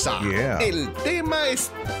comienza el tema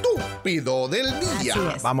estúpido del día.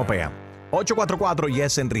 Vamos para allá. 844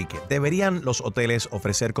 Yes Enrique. ¿Deberían los hoteles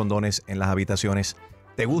ofrecer condones en las habitaciones?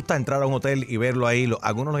 ¿Te gusta entrar a un hotel y verlo ahí?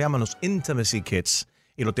 Algunos lo llaman los intimacy kits.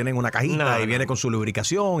 Y lo tienen en una cajita y viene con su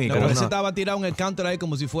lubricación. Y ese estaba tirado en el counter ahí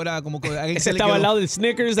como si fuera como ese estaba al lado del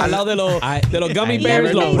Snickers, al lado de los gummy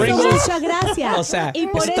bears, los Pringles. Muchas gracias. O sea, y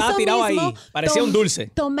por estaba eso tirado mismo, ahí. Parecía un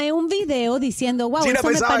dulce. Tomé un video diciendo, wow, Gina eso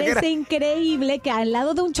me pensaba que parece increíble que al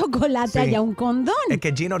lado de un chocolate haya un condón. Es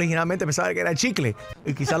que Gina originalmente pensaba que era chicle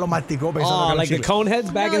y quizás lo masticó pensando que era like chicle. the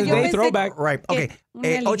Coneheads back in the day, throwback. Right, ok.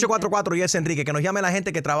 844 Yes Enrique, que nos llame la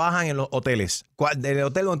gente que trabaja en los hoteles. Del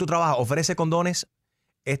hotel donde tú trabajas, ¿ofrece condones?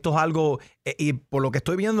 Esto es algo, y por lo que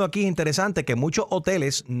estoy viendo aquí es interesante que muchos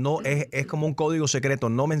hoteles no es como un código secreto,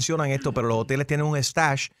 no mencionan esto, pero los hoteles tienen un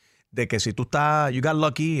stash de que si tú estás, you got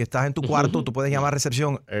lucky, estás en tu cuarto, tú puedes llamar a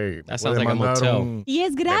recepción. Hey, y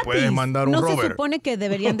es gratis. puedes mandar un no Robert. se supone que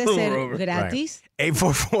deberían de ser gratis.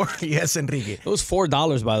 844 Yes Enrique. It was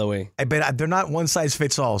 $4, by the way. But they're not one size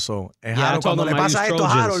fits all. So, Yeah, cuando le pasa esto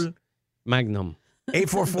a Harold, Magnum.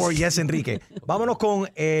 844 Yes Enrique. Vámonos con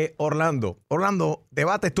Orlando. Orlando,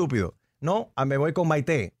 debate estúpido. No, me voy con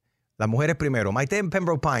Maite. Las mujeres primero. Maite en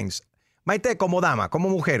Pembroke Pines. Maite, como dama, como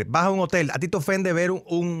mujer, vas a un hotel. ¿A ti te ofende ver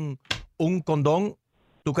un condón?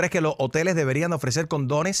 ¿Tú crees que los hoteles deberían ofrecer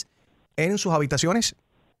condones en sus habitaciones?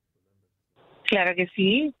 Claro que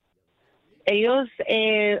sí. Ellos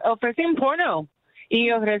ofrecen porno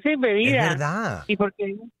y ofrecen bebidas. Es verdad. ¿Y por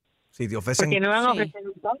qué? Si te ofrecen, porque no van a ofrecer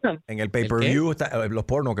un condom. En el pay-per-view, los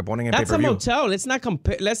pornos que ponen en That's pay-per-view. a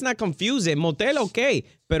motel. Let's not confuse it. Motel, ok,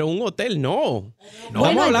 pero un hotel, no. Bueno,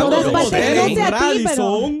 Vamos a hablar de un hotel. No sé a ti,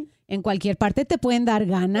 pero en cualquier parte te pueden dar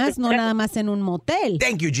ganas, no nada más en un motel.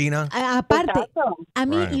 Thank you, Gina. Aparte, a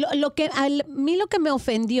mí lo que me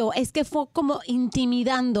ofendió es que fue como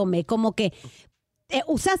intimidándome, como que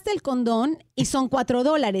usaste el condón y son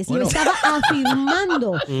 $4. Lo estaba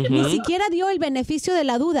afirmando. Ni siquiera dio el beneficio de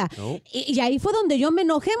la duda. Y ahí fue donde yo me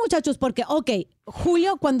enojé, muchachos, porque,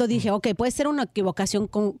 Julio, cuando dije, puede ser una equivocación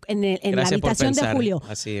en la habitación de Julio.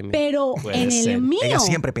 Pero en el mío. Ella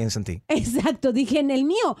siempre piensa en ti. Exacto, dije en el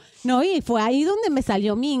mío. No, y fue ahí donde me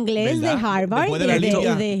salió mi inglés de Harvard. Después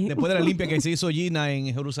de la limpia que se hizo Gina en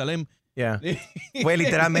Jerusalén. Fue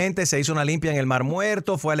literalmente, se hizo una limpia en el Mar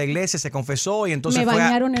Muerto, fue a la iglesia, se confesó y entonces me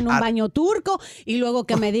bañaron en un baño turco y luego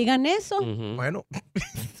que me digan eso. Bueno,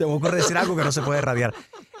 se me ocurre decir algo que no se puede radiar.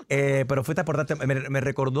 Pero fue importante, me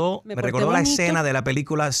recordó la escena de la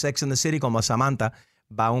película Sex and the City cuando Samantha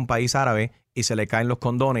va a un país árabe y se le caen los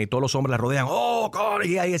condones y todos los hombres la rodean.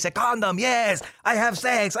 Y ahí dice, condom, yes, I have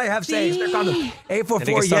sex. They're condom.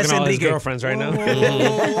 844 Yes Enrique.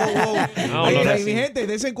 Mi gente,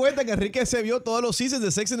 dense cuenta que Enrique se vio todos los seasons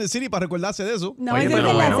de Sex and the City para recordarse de eso. No, es de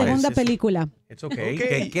la segunda película. It's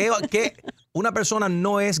okay. una persona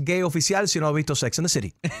no es gay oficial si no ha visto Sex and the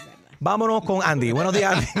City. Vámonos con Andy. Buenos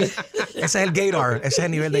días, Andy. Ese es el gaydar. Ese es el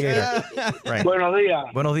nivel de gaydar. Right. Buenos días.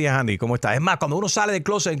 Buenos días, Andy. ¿Cómo estás? Es más, cuando uno sale del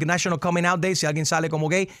closet en National Coming Out Day, si alguien sale como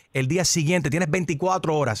gay, el día siguiente tienes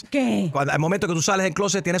 24 horas. ¿Qué? Al momento que tú sales del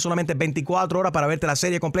closet, tienes solamente 24 horas para verte la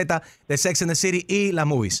serie completa de Sex and the City y las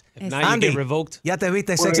movies. Andy, ¿ya te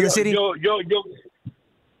viste Sex and the City? Yo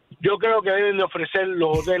creo que deben de ofrecer,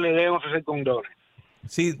 los hoteles deben ofrecer condones.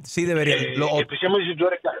 Sí deberían. Especialmente si tú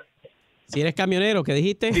eres... Si eres camionero, ¿qué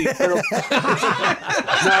dijiste? Sí, pero... No.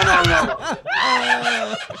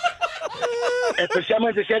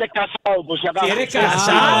 Especialmente si eres casado, por si acaso. Si eres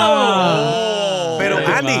casado. Pero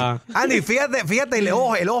Andy, fíjate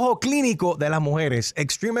el ojo clínico de las mujeres.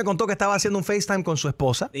 Extreme me contó que estaba haciendo un FaceTime con su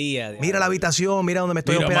esposa. Mira la habitación, mira donde me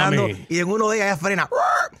estoy operando. Mami. Y en uno de ellas ella frena.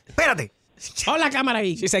 Espérate. Pon la cámara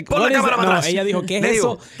ahí. Pon la cámara para atrás. Ella dijo, ¿qué es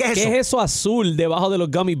eso? ¿Qué es eso azul debajo de los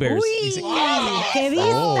gummy bears? Uy, ¡qué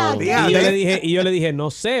vista! Y yo le dije, no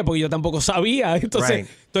sé, porque yo tampoco sabía. Entonces,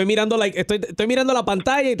 estoy mirando la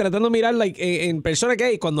pantalla y tratando de mirar en persona que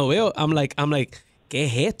hay. Cuando veo, I'm like, ¿qué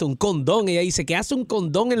es esto? Un condón. Ella dice, ¿qué hace un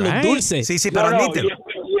condón en los dulces? Sí, pero admítelo.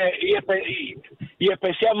 Y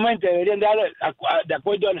especialmente deberían darle de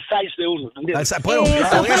acuerdo al size de uno. Eso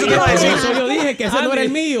yo dije, que ese no era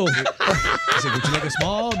el mío. Would you like a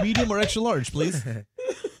small, medium, or extra large, please?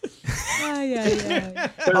 Ay.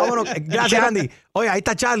 Vámonos. Gracias, Andy. Oye, ahí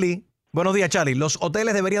está Charlie. Buenos días, Charlie. ¿Los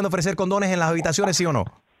hoteles deberían ofrecer condones en las habitaciones, sí o no?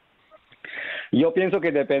 Yo pienso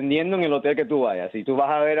que dependiendo en el hotel que tú vayas. Si tú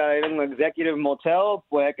vas a ver a un executive motel,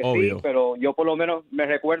 puede que Obvio. sí, pero yo por lo menos me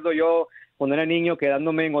recuerdo yo cuando era niño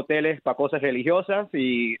quedándome en hoteles para cosas religiosas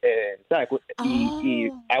y ¿sabes? Y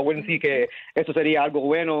aún sí que eso sería algo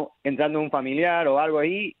bueno entrando en un familiar o algo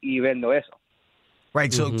ahí y viendo eso.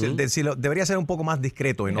 Right, so debería ser un poco más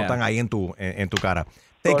discreto y no tan ahí en tu cara.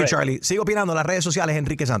 Thank you, Charlie. Sigo opinando en las redes sociales.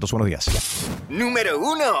 Enrique Santos, buenos días. Número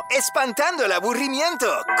 1, espantando el aburrimiento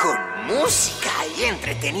con música y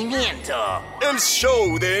entretenimiento. El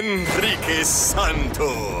show de Enrique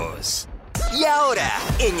Santos. Y ahora,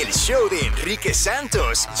 en el show de Enrique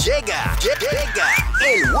Santos, llega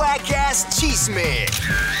el Wackass Chisme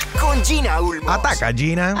con Gina Ulmos. Ataca,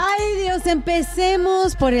 Gina. Ay, Dios,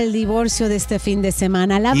 empecemos por el divorcio de este fin de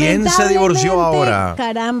semana. ¿Quién se divorció ahora?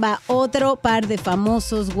 Caramba, otro par de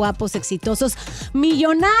famosos, guapos, exitosos,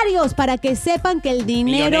 millonarios, para que sepan que el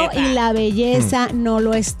dinero y la belleza no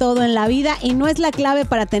lo es todo en la vida y no es la clave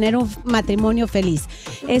para tener un matrimonio feliz.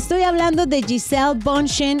 Estoy hablando de Giselle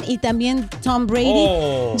Bündchen y también Tom Brady.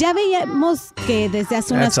 Ya veíamos que desde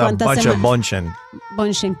hace unas cuantas semanas.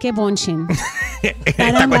 Bündchen, ¿qué Bündchen?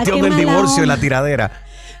 Esta cuestión del divorcio y la tiradera.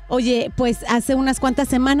 Oye, pues hace unas cuantas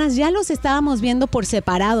semanas ya los estábamos viendo por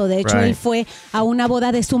separado. De hecho, él fue a una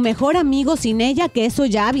boda de su mejor amigo sin ella, que eso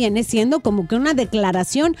ya viene siendo como que una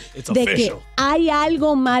declaración de que hay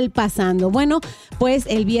algo mal pasando. Bueno, pues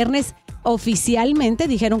el viernes oficialmente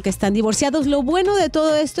dijeron que están divorciados. Lo bueno de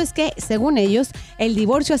todo esto es que, según ellos, el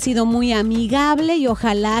divorcio ha sido muy amigable y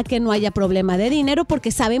ojalá que no haya problema de dinero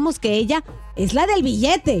porque sabemos que ella es la del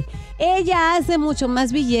billete. Ella hace mucho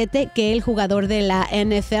más billete que el jugador de la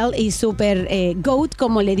NFL y super GOAT,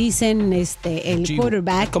 como le dicen el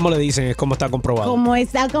quarterback. ¿Cómo le dicen? Es como está comprobado. Como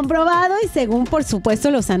está comprobado y según, por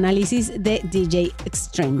supuesto, los análisis de DJ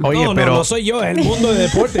Extreme. Oye, pero no soy yo, es el mundo de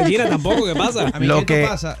deporte. Gina, tampoco, ¿qué pasa? A mí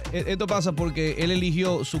esto pasa porque él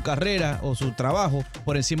eligió su carrera o su trabajo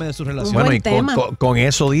por encima de su relación. Bueno, y con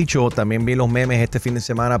eso dicho, también vi los memes este fin de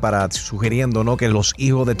semana sugiriendo, ¿no?, que los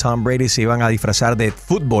hijos de Tom Brady se iban a disfrazar de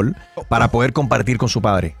fútbol para poder compartir con su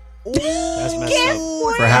padre. ¿Qué fue?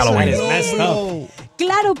 For Halloween.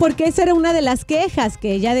 Claro, porque esa era una de las quejas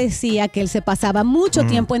que ella decía que él se pasaba mucho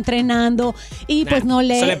tiempo entrenando y pues no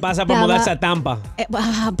le... Se le pasa por mudarse a Tampa.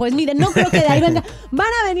 Pues miren, no creo que de ahí venga. Van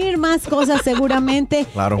a venir más cosas seguramente.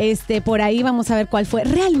 Claro. Por ahí vamos a ver cuál fue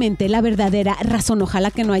realmente la verdadera razón. Ojalá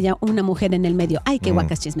que no haya una mujer en el medio. Ay, qué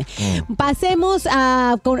guacas chisme. Pasemos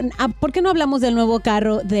a ¿por qué no hablamos del nuevo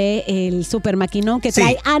carro del super maquinón que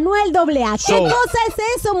trae Anuel AA? ¿Qué cosa es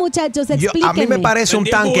eso, muchachos? Explíquenme. A mí me parece un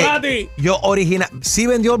tanque. ¿Sí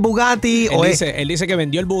vendió el Bugatti? Él dice que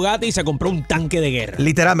vendió el Bugatti y se compró un tanque de guerra.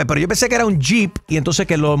 Literalmente, pero yo pensé que era un Jeep y entonces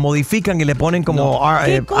que lo modifican y le ponen como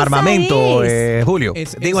armamento, Julio.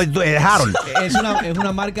 Harold. Es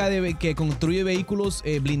una marca que construye vehículos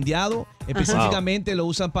blindeados. Específicamente lo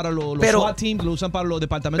usan para los SWAT teams, lo usan para los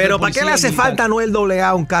departamentos de policía. Pero ¿para qué le hace falta a Anuel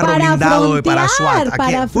AA un carro para blindado frontear, para SWAT?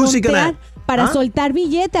 Para frontear. para soltar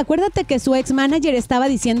billete. Acuérdate que su ex manager estaba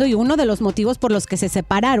diciendo, y uno de los motivos por los que se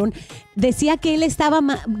separaron, decía que él estaba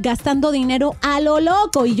gastando dinero a lo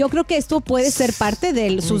loco, y yo creo que esto puede ser parte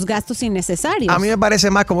de sus gastos innecesarios. A mí me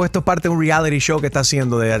parece más como esto es parte de un reality show que está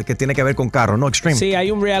haciendo, que tiene que ver con carros, ¿no? Extreme. Sí,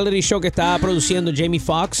 hay un reality show que está produciendo Jamie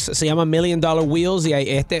Foxx, se llama $1 Million Wheels, y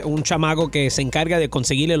hay un chamaco que se encarga de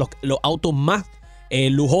conseguirle los autos más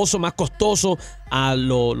lujosos, más costosos a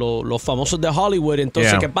los famosos de Hollywood.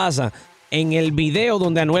 Entonces, ¿qué pasa? En el video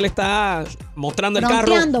donde Anuel está mostrando el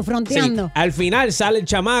carro, fronteando. Sí, al final sale el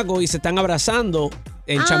chamaco y se están abrazando.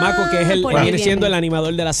 El chamaco que es viene siendo el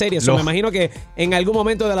animador de la serie. Me imagino que en algún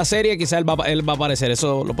momento de la serie quizás él va a aparecer.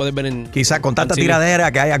 Eso lo puedes ver en... Quizás con tanta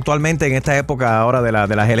tiradera que hay actualmente en esta época ahora de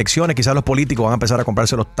las elecciones, quizás los políticos van a empezar a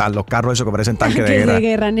comprarse los carros esos que parecen tanques de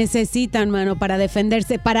guerra. Necesitan, mano, para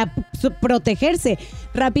defenderse, para protegerse.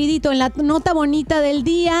 Rapidito, en la nota bonita del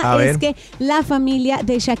día es que la familia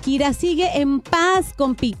de Shakira sigue en paz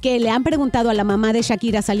con Piqué. Le han preguntado a la mamá de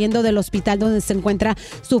Shakira saliendo del hospital donde se encuentra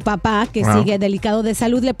su papá, que sigue delicado de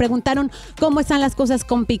salud. Le preguntaron cómo están las cosas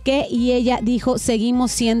con Piqué y ella dijo,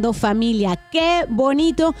 seguimos siendo familia. Qué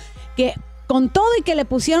bonito que con todo y que le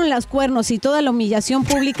pusieron los cuernos y toda la humillación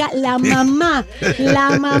pública, la mamá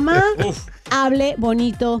hable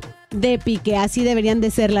bonito de Piqué. Así deberían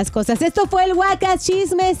de ser las cosas. Esto fue el Wacas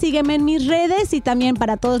Chisme. Sígueme en mis redes y también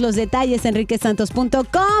para todos los detalles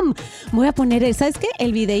enriquesantos.com. Voy a poner, ¿sabes qué?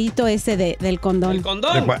 El videíto ese del condón. ¿El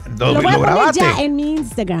condón? Lo voy a poner ya en mi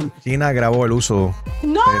Instagram. China grabó el uso.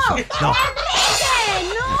 ¡No! ¡No!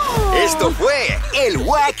 Esto fue el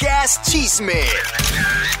Wacas Chisme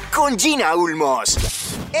con Gina Ulmos.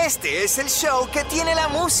 Este es el show que tiene la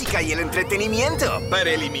música y el entretenimiento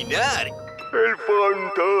para eliminar el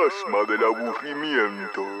fantasma del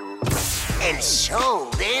aburrimiento. El show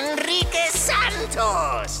de Enrique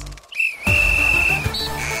Santos.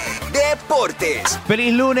 Deportes.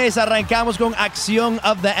 Feliz lunes, arrancamos con acción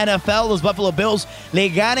of the NFL. Los Buffalo Bills le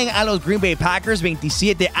ganan a los Green Bay Packers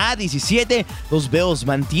 27-17. Los Bills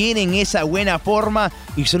mantienen esa buena forma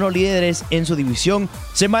y son los líderes en su división.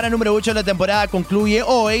 Semana número 8 de la temporada concluye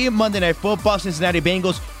hoy. Monday Night Football, Cincinnati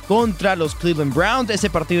Bengals contra los Cleveland Browns. Ese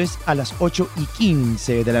partido es a las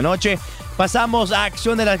 8:15 de la noche. Pasamos a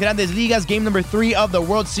acción de las grandes ligas. Game number 3 of the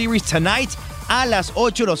World Series tonight. A las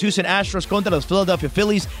 8, los Houston Astros contra los Philadelphia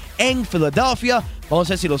Phillies en Filadelfia. Vamos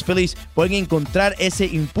a ver si los Phillies pueden encontrar ese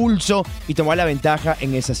impulso y tomar la ventaja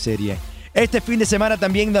en esa serie. Este fin de semana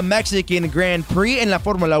también the Mexican Grand Prix en la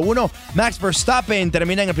Fórmula 1. Max Verstappen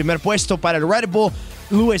termina en el primer puesto para el Red Bull.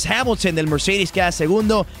 Lewis Hamilton del Mercedes queda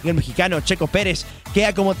segundo y el mexicano Checo Pérez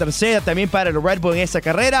queda como tercera también para el Red Bull en esta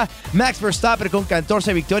carrera. Max Verstappen con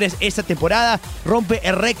 14 victorias esta temporada rompe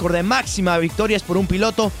el récord de máxima victorias por un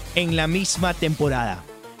piloto en la misma temporada.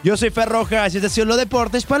 Yo soy Fer Rojas y este ha sido Los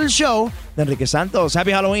Deportes para el show de Enrique Santos.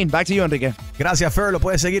 Happy Halloween. Back to you, Enrique. Gracias, Fer. Lo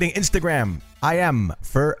puedes seguir en Instagram. I am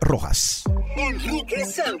Fer Rojas. Enrique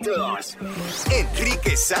Santos.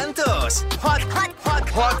 Enrique Santos.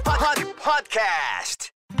 Podcast.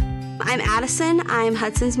 I'm Addison. I'm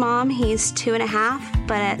Hudson's mom. He's 2.5,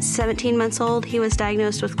 but at 17 months old, he was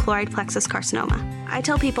diagnosed with chloroid plexus carcinoma. I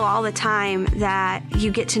tell people all the time that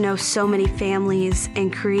you get to know so many families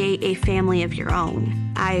and create a family of your own.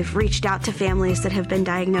 I've reached out to families that have been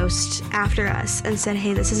diagnosed after us and said,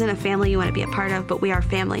 hey, this isn't a family you want to be a part of, but we are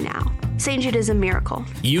family now. St. Jude is a miracle.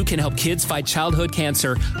 You can help kids fight childhood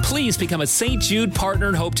cancer. Please become a St. Jude Partner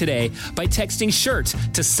in Hope today by texting SHIRT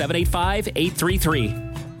to 785-833.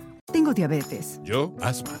 Tengo diabetes. Yo,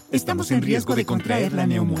 asma. Estamos en riesgo de contraer la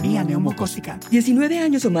neumonía neumocócica. 19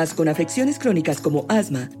 años o más con afecciones crónicas como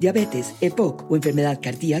asma, diabetes, EPOC o enfermedad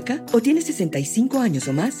cardíaca, o tienes 65 años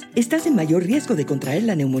o más, estás en mayor riesgo de contraer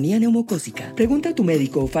la neumonía neumocócica. Pregunta a tu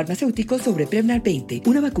médico o farmacéutico sobre Prevnar 20,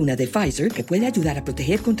 una vacuna de Pfizer que puede ayudar a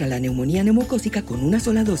proteger contra la neumonía neumocócica con una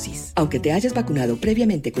sola dosis. Aunque te hayas vacunado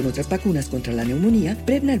previamente con otras vacunas contra la neumonía,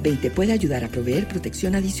 Prevnar 20 puede ayudar a proveer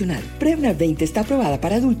protección adicional. Prevnar 20 está aprobada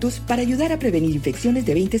para adultos para ayudar a prevenir infecciones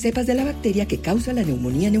de 20 cepas de la bacteria que causa la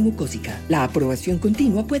neumonía neumocócica. La aprobación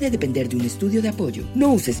continua puede depender de un estudio de apoyo.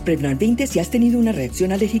 No uses Prevnar 20 si has tenido una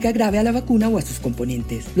reacción alérgica grave a la vacuna o a sus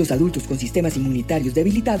componentes. Los adultos con sistemas inmunitarios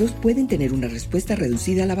debilitados pueden tener una respuesta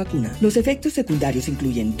reducida a la vacuna. Los efectos secundarios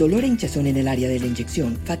incluyen dolor e hinchazón en el área de la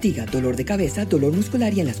inyección, fatiga, dolor de cabeza, dolor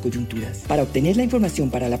muscular y en las coyunturas. Para obtener la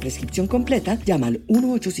información para la prescripción completa, llama al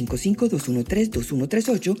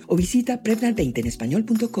 1-855-213-2138 o visita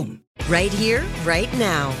Prevnar20enespañol.com. Right here, right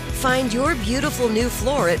now. Find your beautiful new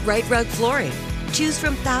floor at Right Rug Flooring. Choose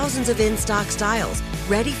from thousands of in-stock styles,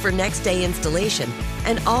 ready for next day installation,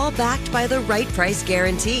 and all backed by the right price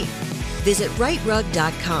guarantee. Visit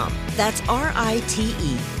rightrug.com. That's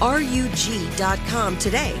RITERUG.com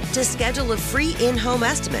today to schedule a free in-home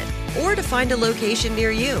estimate or to find a location near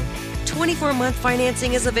you. 24-month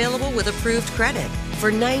financing is available with approved credit.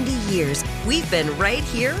 For 90 years, we've been right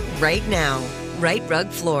here, right now. Right Rug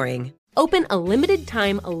Flooring. Open a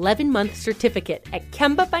limited-time 11-month certificate at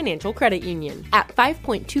Kemba Financial Credit Union. At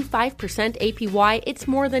 5.25% APY, it's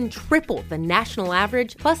more than triple the national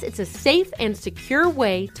average, plus it's a safe and secure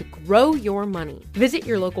way to grow your money. Visit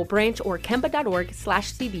your local branch or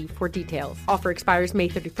kemba.org/cd for details. Offer expires May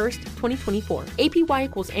 31st, 2024. APY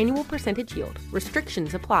equals annual percentage yield.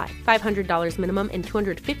 Restrictions apply. $500 minimum and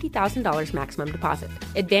 $250,000 maximum deposit.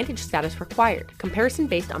 Advantage status required. Comparison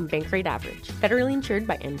based on bank rate average. Federally insured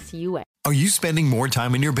by NCUA. Are you spending more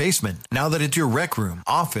time in your basement now that it's your rec room,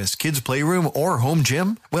 office, kids' playroom, or home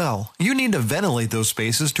gym? Well, you need to ventilate those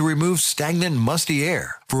spaces to remove stagnant, musty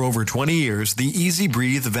air. For over 20 years, the Easy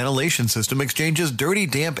Breathe ventilation system exchanges dirty,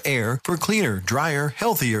 damp air for cleaner, drier,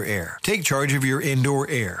 healthier air. Take charge of your indoor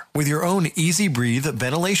air with your own Easy Breathe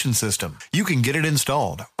ventilation system. You can get it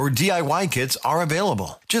installed, or DIY kits are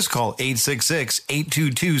available. Just call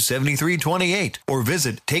 866-822-7328 or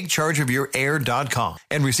visit takechargeofyourair.com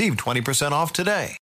and receive 20% off today.